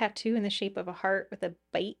peach tattoo in the shape of a heart with a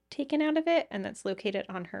bite taken out of it, and that's located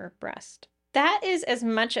on her breast. That is as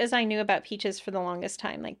much as I knew about Peaches for the longest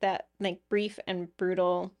time, like that, like brief and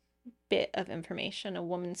brutal bit of information, a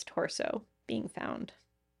woman's torso being found.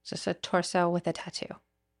 Just a torso with a tattoo.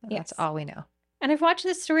 That's all we know. And I've watched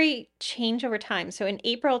this story change over time. So in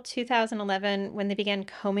April 2011, when they began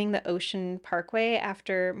combing the Ocean Parkway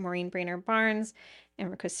after Maureen Brainerd Barnes,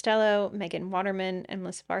 Amber Costello, Megan Waterman, and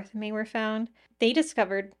Melissa Barthelme were found, they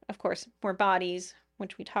discovered, of course, more bodies,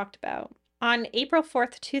 which we talked about. On April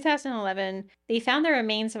 4th, 2011, they found the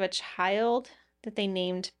remains of a child that they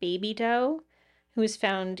named Baby Doe, who was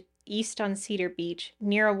found east on Cedar Beach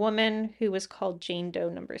near a woman who was called Jane Doe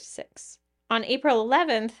number 6. On April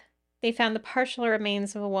 11th, they found the partial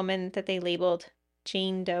remains of a woman that they labeled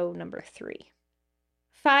Jane Doe number 3.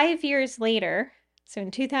 5 years later, so in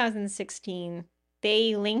 2016,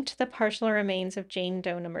 they linked the partial remains of Jane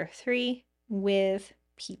Doe number 3 with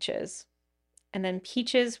Peaches. And then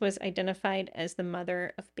Peaches was identified as the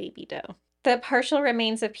mother of Baby Doe. The partial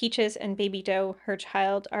remains of Peaches and Baby Doe, her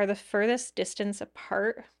child, are the furthest distance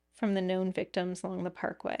apart from the known victims along the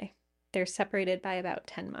parkway. They're separated by about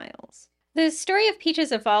 10 miles. The story of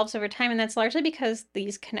Peaches evolves over time, and that's largely because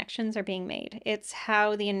these connections are being made. It's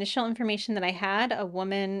how the initial information that I had, a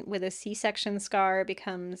woman with a C-section scar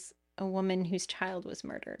becomes a woman whose child was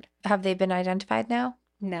murdered. Have they been identified now?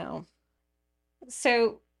 No.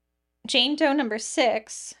 So Jane Doe number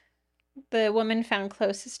 6, the woman found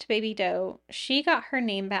closest to Baby Doe, she got her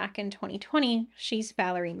name back in 2020. She's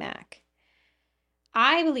Valerie Mack.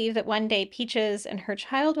 I believe that one day Peaches and her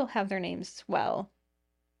child will have their names as well.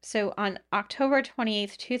 So on October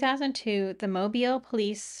 28th, 2002, the Mobile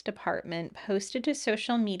Police Department posted to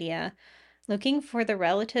social media looking for the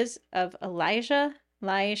relatives of Elijah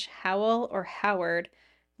Lige Howell or Howard,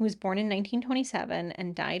 who was born in 1927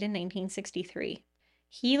 and died in 1963.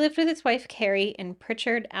 He lived with his wife Carrie in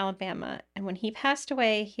Pritchard, Alabama, and when he passed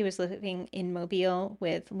away, he was living in Mobile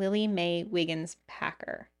with Lily Mae Wiggins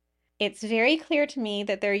Packer. It's very clear to me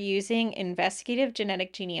that they're using investigative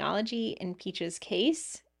genetic genealogy in Peach's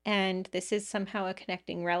case, and this is somehow a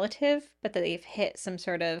connecting relative, but that they've hit some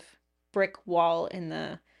sort of brick wall in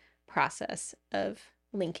the process of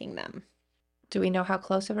linking them. Do we know how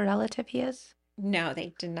close of a relative he is? No,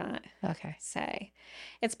 they did not Okay. say.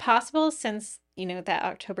 It's possible since, that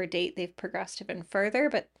October date, they've progressed even further,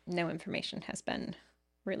 but no information has been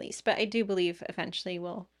released. But I do believe eventually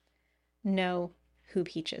we'll know who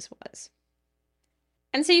Peaches was.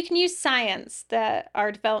 And so you can use science,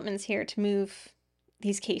 our developments here, to move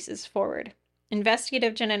these cases forward.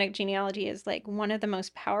 Investigative genetic genealogy is like one of the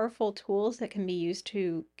most powerful tools that can be used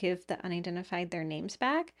to give the unidentified their names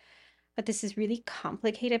back. But this is really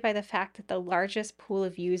complicated by the fact that the largest pool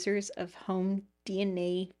of users of home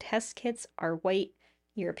DNA test kits are white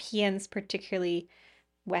Europeans, particularly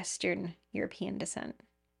Western European descent.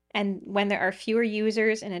 And when there are fewer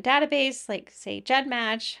users in a database, like say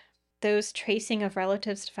GEDmatch, those tracing of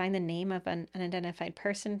relatives to find the name of an unidentified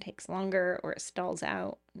person takes longer, or it stalls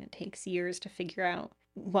out, and it takes years to figure out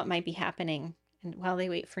what might be happening and while they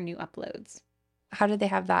wait for new uploads. How did they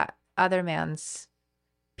have that other man's,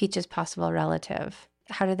 Peach's possible relative?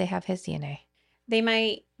 How did they have his DNA? They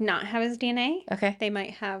might not have his DNA. Okay. They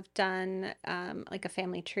might have done like a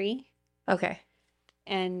family tree. Okay.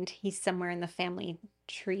 And he's somewhere in the family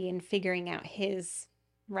tree, and figuring out his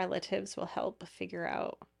relatives will help figure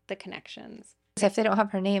out the connections. So if they don't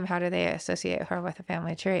have her name, how do they associate her with a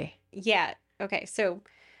family tree? Yeah. Okay. So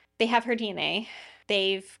they have her DNA.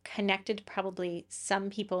 They've connected probably some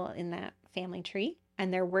people in that family tree,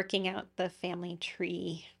 and they're working out the family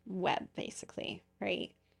tree web, basically,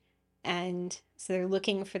 right? And so they're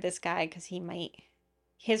looking for this guy because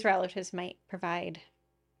his relatives might provide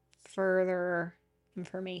further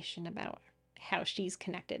information about how she's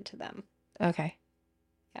connected to them. Okay.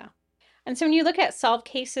 Yeah. And so when you look at solved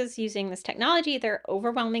cases using this technology, they're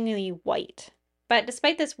overwhelmingly white. But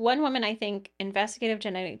despite this, one woman I think investigative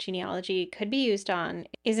genetic genealogy could be used on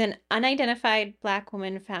is an unidentified Black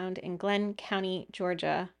woman found in Glenn County,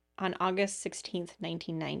 Georgia on August 16th,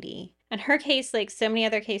 1990. And her case, like so many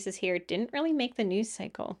other cases here, didn't really make the news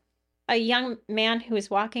cycle. A young man who was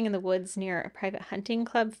walking in the woods near a private hunting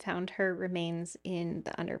club found her remains in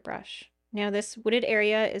the underbrush. Now, this wooded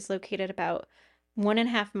area is located about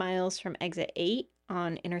 1.5 miles from exit 8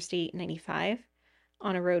 on Interstate 95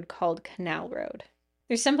 on a road called Canal Road.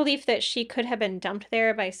 There's some belief that she could have been dumped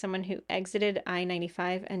there by someone who exited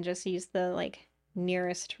I-95 and just used the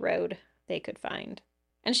nearest road they could find.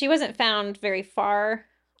 And she wasn't found very far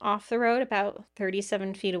off the road, about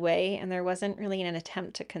 37 feet away, and there wasn't really an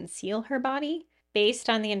attempt to conceal her body. Based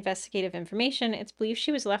on the investigative information, it's believed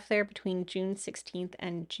she was left there between June 16th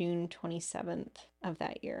and June 27th of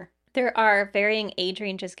that year. There are varying age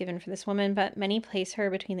ranges given for this woman, but many place her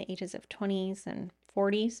between the ages of 20s and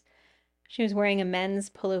 40s. She was wearing a men's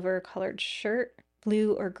pullover colored shirt,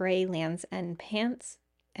 blue or gray Land's End pants,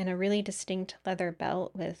 and a really distinct leather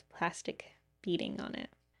belt with plastic beading on it.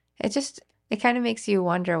 It kind of makes you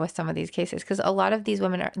wonder with some of these cases, because a lot of these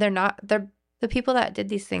women the people that did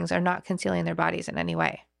these things are not concealing their bodies in any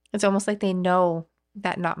way. It's almost like they know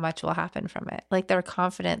that not much will happen from it. Like they're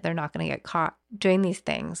confident they're not going to get caught doing these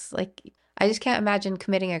things. Like I just can't imagine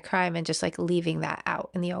committing a crime and just like leaving that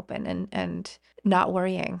out in the open and not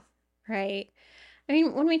worrying. Right. I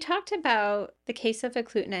mean, when we talked about the case of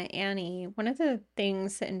Eklutna Annie, one of the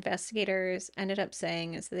things that investigators ended up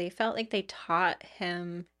saying is that they felt like they taught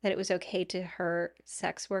him that it was okay to hurt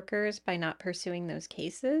sex workers by not pursuing those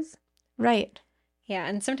cases. Right. Yeah.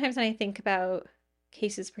 And sometimes when I think about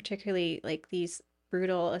cases, particularly like these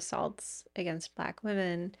brutal assaults against Black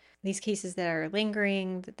women, these cases that are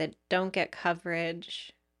lingering, that don't get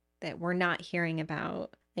coverage, that we're not hearing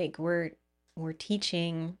about, like we're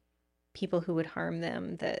teaching people who would harm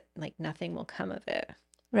them that like nothing will come of it.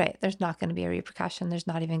 Right. There's not going to be a repercussion. There's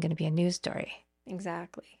not even going to be a news story.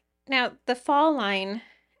 Exactly. Now, the Fall Line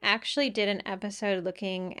actually did an episode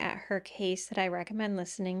looking at her case that I recommend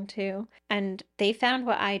listening to. And they found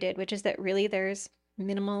what I did, which is that really there's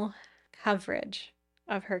minimal coverage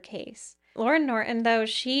of her case. Lauren Norton, though,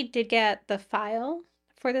 she did get the file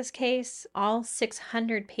for this case, all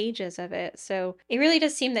 600 pages of it. So it really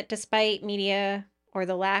does seem that despite media or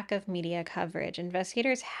the lack of media coverage,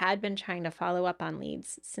 investigators had been trying to follow up on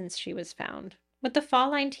leads since she was found. What the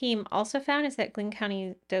Fall Line team also found is that Glynn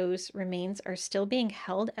County Doe's remains are still being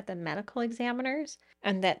held at the medical examiners,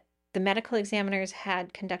 and that the medical examiners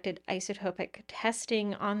had conducted isotopic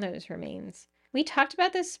testing on those remains. We talked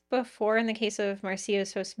about this before in the case of Marcia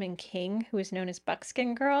Sosman King, who is known as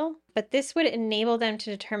Buckskin Girl, but this would enable them to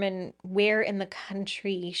determine where in the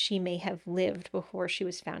country she may have lived before she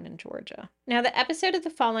was found in Georgia. Now, the episode of The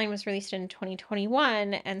Fall Line was released in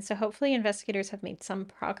 2021, and so hopefully investigators have made some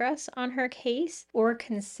progress on her case or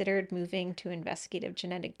considered moving to investigative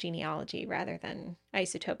genetic genealogy rather than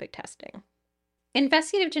isotopic testing.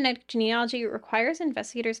 Investigative genetic genealogy requires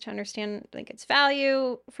investigators to understand like its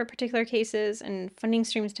value for particular cases and funding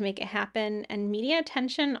streams to make it happen, and media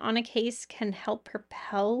attention on a case can help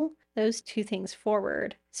propel those two things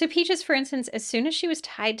forward. So Peaches, for instance, as soon as she was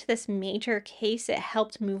tied to this major case, it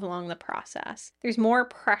helped move along the process. There's more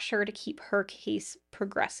pressure to keep her case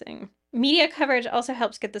progressing. Media coverage also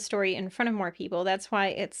helps get the story in front of more people. That's why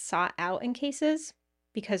it's sought out in cases,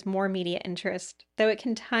 because more media interest, though it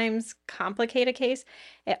can times complicate a case,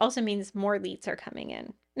 it also means more leads are coming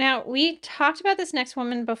in. Now, we talked about this next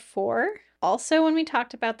woman before, also when we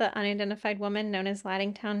talked about the unidentified woman known as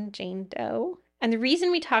Laddingtown Jane Doe. And the reason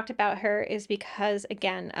we talked about her is because,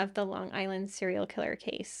 again, of the Long Island serial killer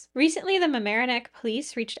case. Recently, the Mamaroneck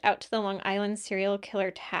police reached out to the Long Island Serial Killer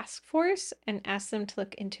Task Force and asked them to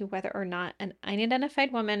look into whether or not an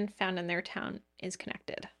unidentified woman found in their town is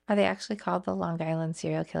connected. Are they actually called the Long Island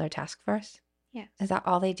Serial Killer Task Force? Yes. Is that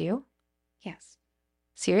all they do? Yes.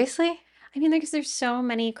 Seriously? I mean, because there's so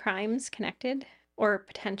many crimes connected or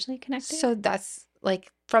potentially connected. So that's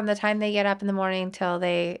like from the time they get up in the morning till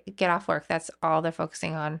they get off work, that's all they're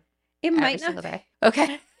focusing on every single day.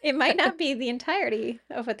 Okay. It might not be the entirety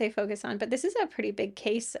of what they focus on, but this is a pretty big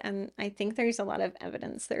case, and I think there's a lot of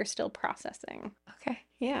evidence they're still processing. Okay.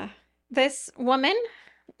 Yeah. This woman,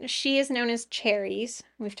 she is known as Cherries.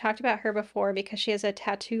 We've talked about her before because she has a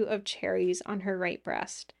tattoo of cherries on her right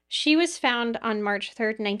breast. She was found on March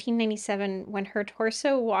 3rd, 1997, when her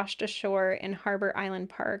torso washed ashore in Harbor Island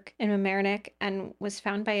Park in Mamaroneck and was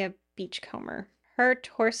found by a beachcomber. Her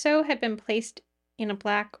torso had been placed in a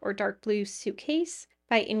black or dark blue suitcase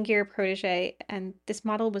by In-Gear Protege, and this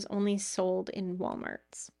model was only sold in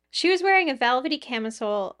Walmarts. She was wearing a velvety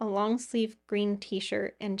camisole, a long-sleeve green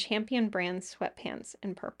t-shirt, and Champion brand sweatpants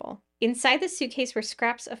in purple. Inside the suitcase were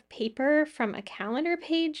scraps of paper from a calendar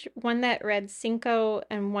page, one that read Cinco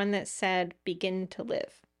and one that said Begin to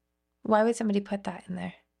Live. Why would somebody put that in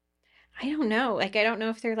there? I don't know. I don't know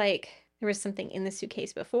if they're like, there was something in the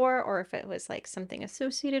suitcase before or if it was like something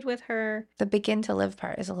associated with her. The Begin to Live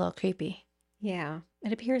part is a little creepy. Yeah,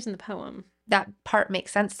 it appears in the poem. That part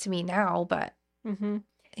makes sense to me now, but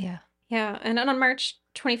yeah. Yeah, and on March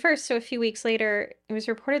 21st, so a few weeks later, it was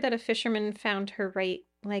reported that a fisherman found her right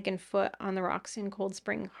leg and foot on the rocks in Cold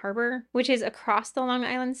Spring Harbor, which is across the Long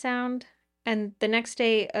Island Sound. And the next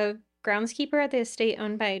day, a groundskeeper at the estate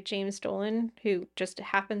owned by James Dolan, who just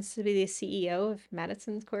happens to be the CEO of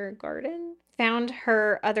Madison Square Garden, found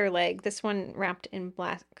her other leg, this one wrapped in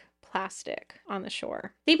black plastic on the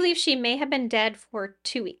shore. They believe she may have been dead for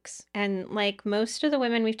 2 weeks. And like most of the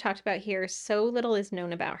women we've talked about here, so little is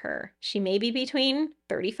known about her. She may be between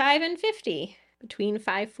 35 and 50, between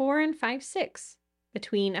 5'4" and 5'6",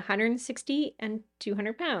 between 160 and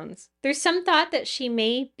 200 pounds. There's some thought that she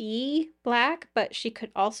may be Black, but she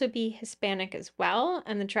could also be Hispanic as well.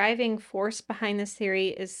 And the driving force behind this theory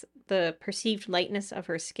is the perceived lightness of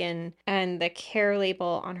her skin, and the care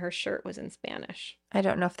label on her shirt was in Spanish. I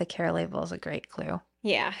don't know if the care label is a great clue.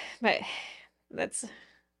 Yeah, but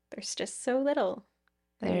there's just so little.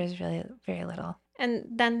 There is really very little. And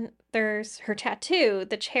then there's her tattoo,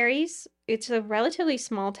 the cherries. It's a relatively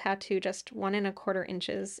small tattoo, just 1 1/4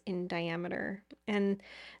 inches in diameter. And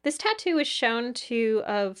this tattoo was shown to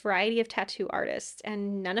a variety of tattoo artists,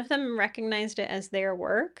 and none of them recognized it as their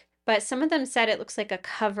work. But some of them said it looks like a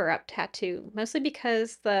cover-up tattoo, mostly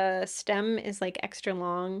because the stem is like extra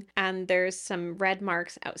long and there's some red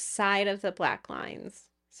marks outside of the black lines.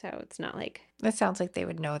 So it's not like... That sounds like they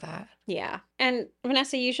would know that. Yeah. And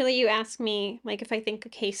Vanessa, usually you ask me like if I think a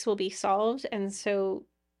case will be solved. And so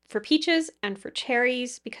for Peaches and for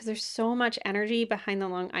Cherries, because there's so much energy behind the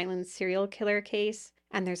Long Island serial killer case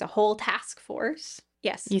and there's a whole task force.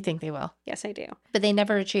 Yes. You think they will? Yes, I do. But they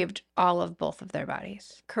never retrieved all of both of their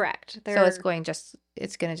bodies. Correct. So it's going to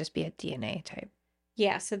just be a DNA type.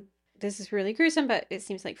 Yeah. So this is really gruesome, but it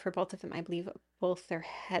seems like for both of them, I believe both their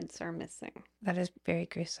heads are missing. That is very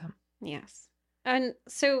gruesome. Yes. And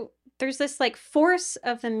so there's this like force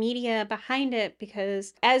of the media behind it,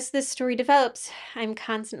 because as this story develops, I'm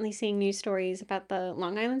constantly seeing news stories about the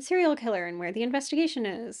Long Island serial killer and where the investigation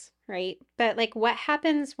is, right? But like what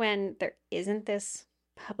happens when there isn't this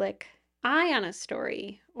public eye on a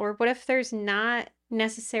story? Or what if there's not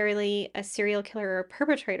necessarily a serial killer or a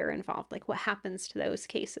perpetrator involved? Like what happens to those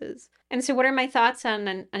cases? And so what are my thoughts on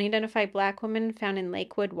an unidentified Black woman found in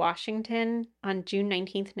Lakewood, Washington on June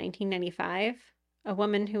 19th, 1995? A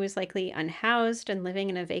woman who was likely unhoused and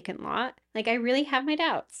living in a vacant lot. Like I really have my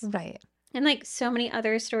doubts. Right. And like so many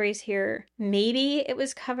other stories here, maybe it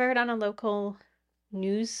was covered on a local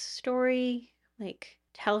news story, like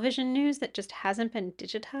television news that just hasn't been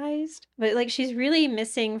digitized. But like she's really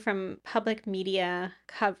missing from public media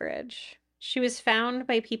coverage. She was found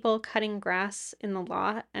by people cutting grass in the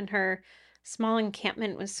lot, and her small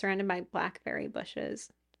encampment was surrounded by blackberry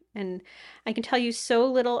bushes. And I can tell you so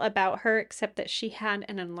little about her except that she had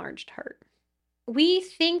an enlarged heart. We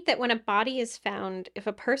think that when a body is found, if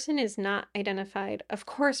a person is not identified, of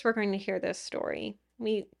course we're going to hear this story.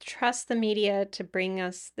 We trust the media to bring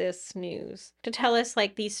us this news, to tell us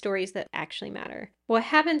like these stories that actually matter. What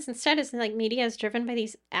happens instead is like media is driven by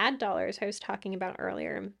these ad dollars I was talking about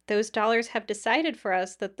earlier. Those dollars have decided for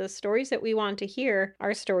us that the stories that we want to hear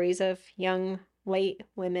are stories of young white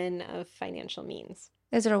women of financial means.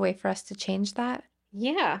 Is there a way for us to change that?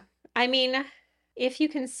 Yeah. I mean, if you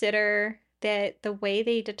consider that the way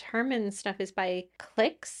they determine stuff is by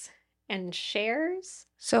clicks and shares.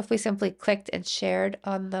 So if we simply clicked and shared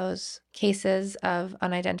on those cases of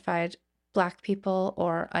unidentified Black people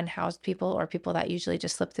or unhoused people or people that usually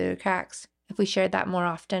just slip through the cracks, if we shared that more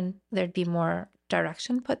often, there'd be more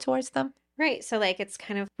direction put towards them. Right. So like it's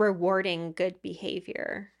kind of rewarding good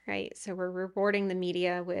behavior, right? So we're rewarding the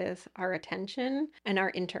media with our attention and our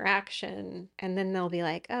interaction. And then they'll be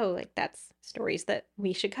like, oh, like that's stories that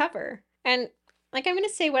we should cover. And like I'm going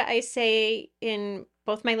to say what I say in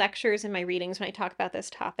both my lectures and my readings when I talk about this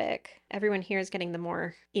topic. Everyone here is getting the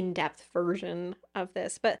more in-depth version of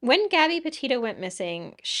this. But when Gabby Petito went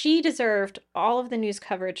missing, she deserved all of the news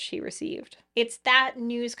coverage she received. It's that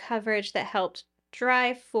news coverage that helped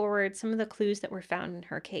drive forward some of the clues that were found in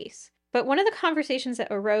her case. But one of the conversations that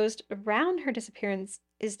arose around her disappearance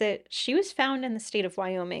is that she was found in the state of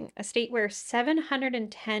Wyoming, a state where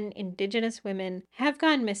 710 Indigenous women have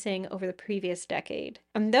gone missing over the previous decade.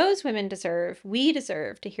 And those women we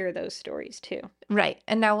deserve to hear those stories too. Right.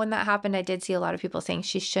 And now when that happened, I did see a lot of people saying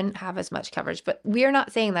she shouldn't have as much coverage. But we're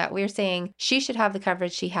not saying that. We're saying she should have the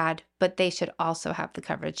coverage she had, but they should also have the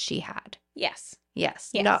coverage she had. Yes.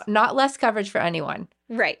 Yes. Not less coverage for anyone.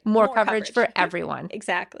 Right. More coverage for everyone.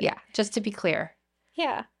 Exactly. Yeah. Just to be clear.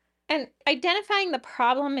 Yeah. And identifying the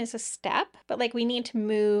problem is a step, but like we need to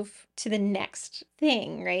move to the next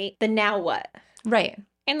thing, right? The now what? Right.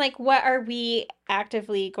 And like, what are we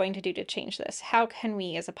actively going to do to change this? How can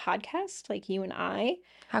we as a podcast, like you and I?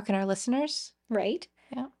 How can our listeners? Right.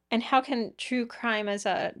 Yeah. And how can true crime as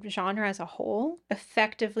a genre as a whole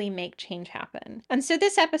effectively make change happen? And so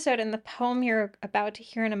this episode and the poem you're about to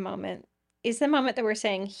hear in a moment is the moment that we're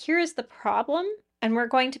saying, here is the problem, and we're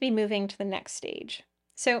going to be moving to the next stage.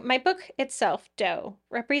 So my book itself, Doe,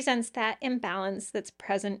 represents that imbalance that's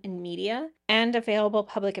present in media and available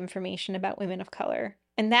public information about women of color.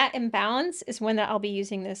 And that imbalance is one that I'll be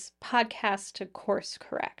using this podcast to course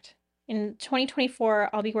correct. In 2024,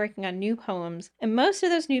 I'll be working on new poems, and most of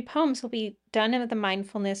those new poems will be done with a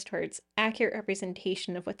mindfulness towards accurate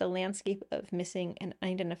representation of what the landscape of missing and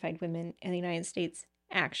unidentified women in the United States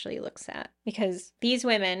actually looks at. Because these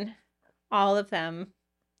women, all of them,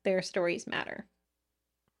 their stories matter.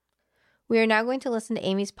 We are now going to listen to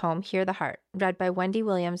Amy's poem, Hear the Heart, read by Wendy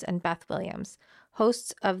Williams and Beth Williams,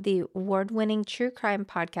 hosts of the award-winning true crime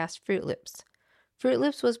podcast Fruitloops.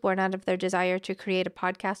 Fruitloops was born out of their desire to create a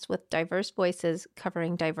podcast with diverse voices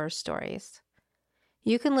covering diverse stories.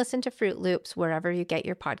 You can listen to Fruitloops wherever you get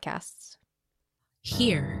your podcasts.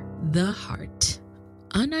 Hear the Heart.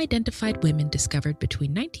 Unidentified women discovered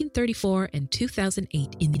between 1934 and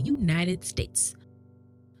 2008 in the United States.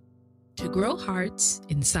 To grow hearts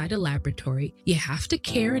inside a laboratory, you have to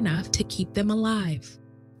care enough to keep them alive.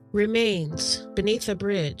 Remains beneath a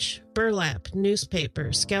bridge, burlap,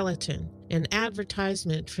 newspaper, skeleton, an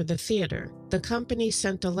advertisement for the theater. The company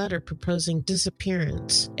sent a letter proposing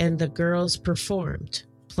disappearance, and the girls performed,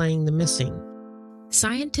 playing the missing.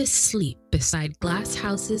 Scientists sleep beside glass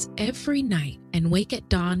houses every night and wake at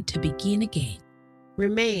dawn to begin again.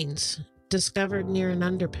 Remains discovered near an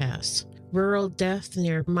underpass. Rural death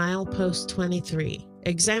near milepost 23.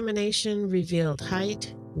 Examination revealed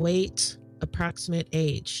height, weight, approximate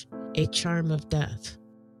age, a charm of death.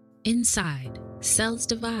 Inside, cells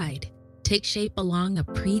divide, take shape along a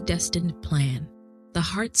predestined plan. The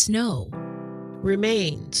hearts know.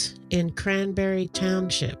 Remains in Cranberry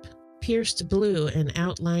Township, pierced blue an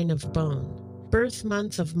outline of bone. Birth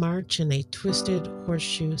month of March in a twisted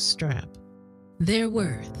horseshoe strap. Their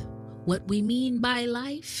worth. What we mean by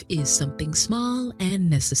life is something small and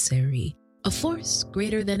necessary, a force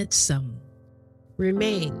greater than its sum.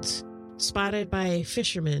 Remains spotted by a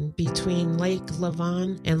fisherman between Lake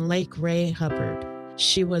Lavon and Lake Ray Hubbard.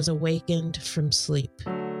 She was awakened from sleep.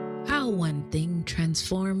 How one thing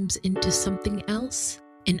transforms into something else.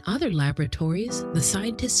 In other laboratories, the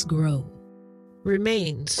scientists grow.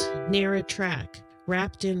 Remains near a track,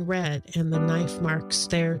 wrapped in red and the knife marks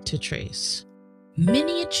there to trace.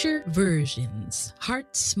 Miniature versions,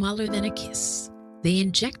 hearts smaller than a kiss. They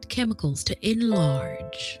inject chemicals to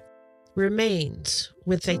enlarge. Remains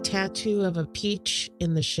with a tattoo of a peach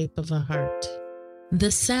in the shape of a heart.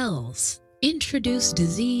 The cells introduce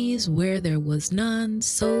disease where there was none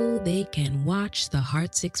so they can watch the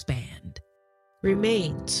hearts expand.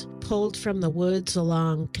 Remains pulled from the woods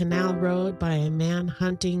along Canal Road by a man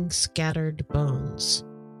hunting scattered bones.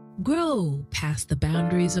 Grow past the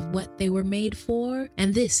boundaries of what they were made for,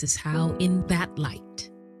 and this is how in that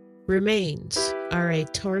light. Remains are a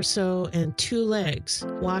torso and 2 legs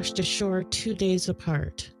washed ashore 2 days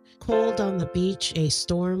apart. Cold on the beach, a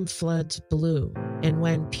storm floods blue, and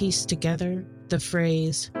when pieced together, the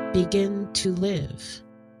phrase, begin to live.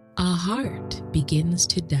 A heart begins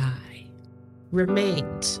to die.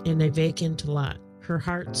 Remains in a vacant lot, her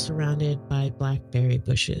heart surrounded by blackberry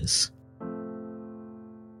bushes.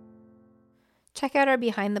 Check out our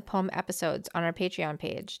Behind the Poem episodes on our Patreon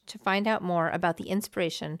page to find out more about the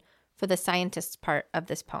inspiration for the scientist's part of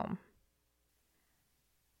this poem.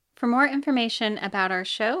 For more information about our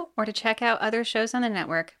show or to check out other shows on the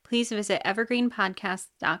network, please visit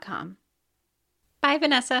evergreenpodcasts.com. Bye,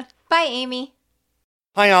 Vanessa. Bye, Amy.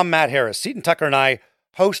 Hi, I'm Matt Harris. Seton Tucker and I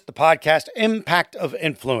host the podcast Impact of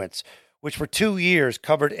Influence, which for 2 years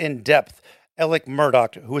covered in depth Alec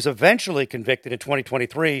Murdaugh, who was eventually convicted in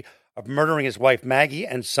 2023 of murdering his wife Maggie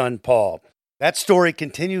and son Paul. That story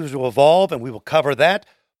continues to evolve, and we will cover that.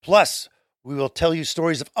 Plus, we will tell you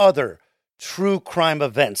stories of other true crime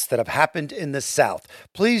events that have happened in the South.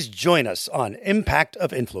 Please join us on Impact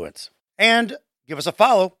of Influence. And give us a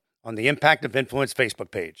follow on the Impact of Influence Facebook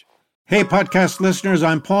page. Hey, podcast listeners,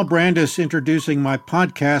 I'm Paul Brandis introducing my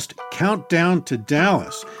podcast, Countdown to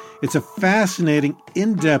Dallas. It's a fascinating,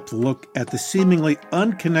 in-depth look at the seemingly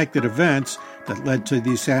unconnected events that led to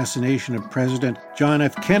the assassination of President John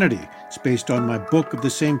F. Kennedy. It's based on my book of the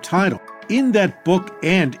same title. In that book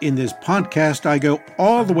and in this podcast, I go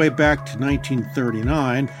all the way back to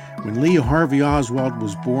 1939, when Lee Harvey Oswald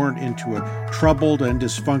was born into a troubled and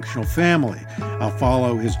dysfunctional family. I'll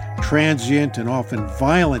follow his transient and often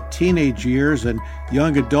violent teenage years and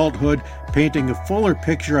young adulthood, painting a fuller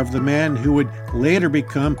picture of the man who would later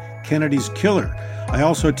become Kennedy's killer. I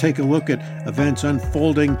also take a look at events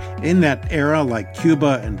unfolding in that era like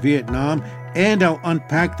Cuba and Vietnam, And I'll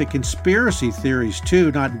unpack the conspiracy theories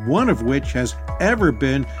too, not one of which has ever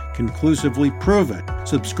been conclusively proven.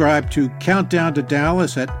 Subscribe to Countdown to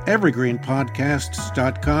Dallas at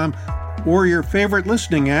evergreenpodcasts.com or your favorite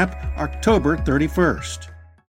listening app, October 31st.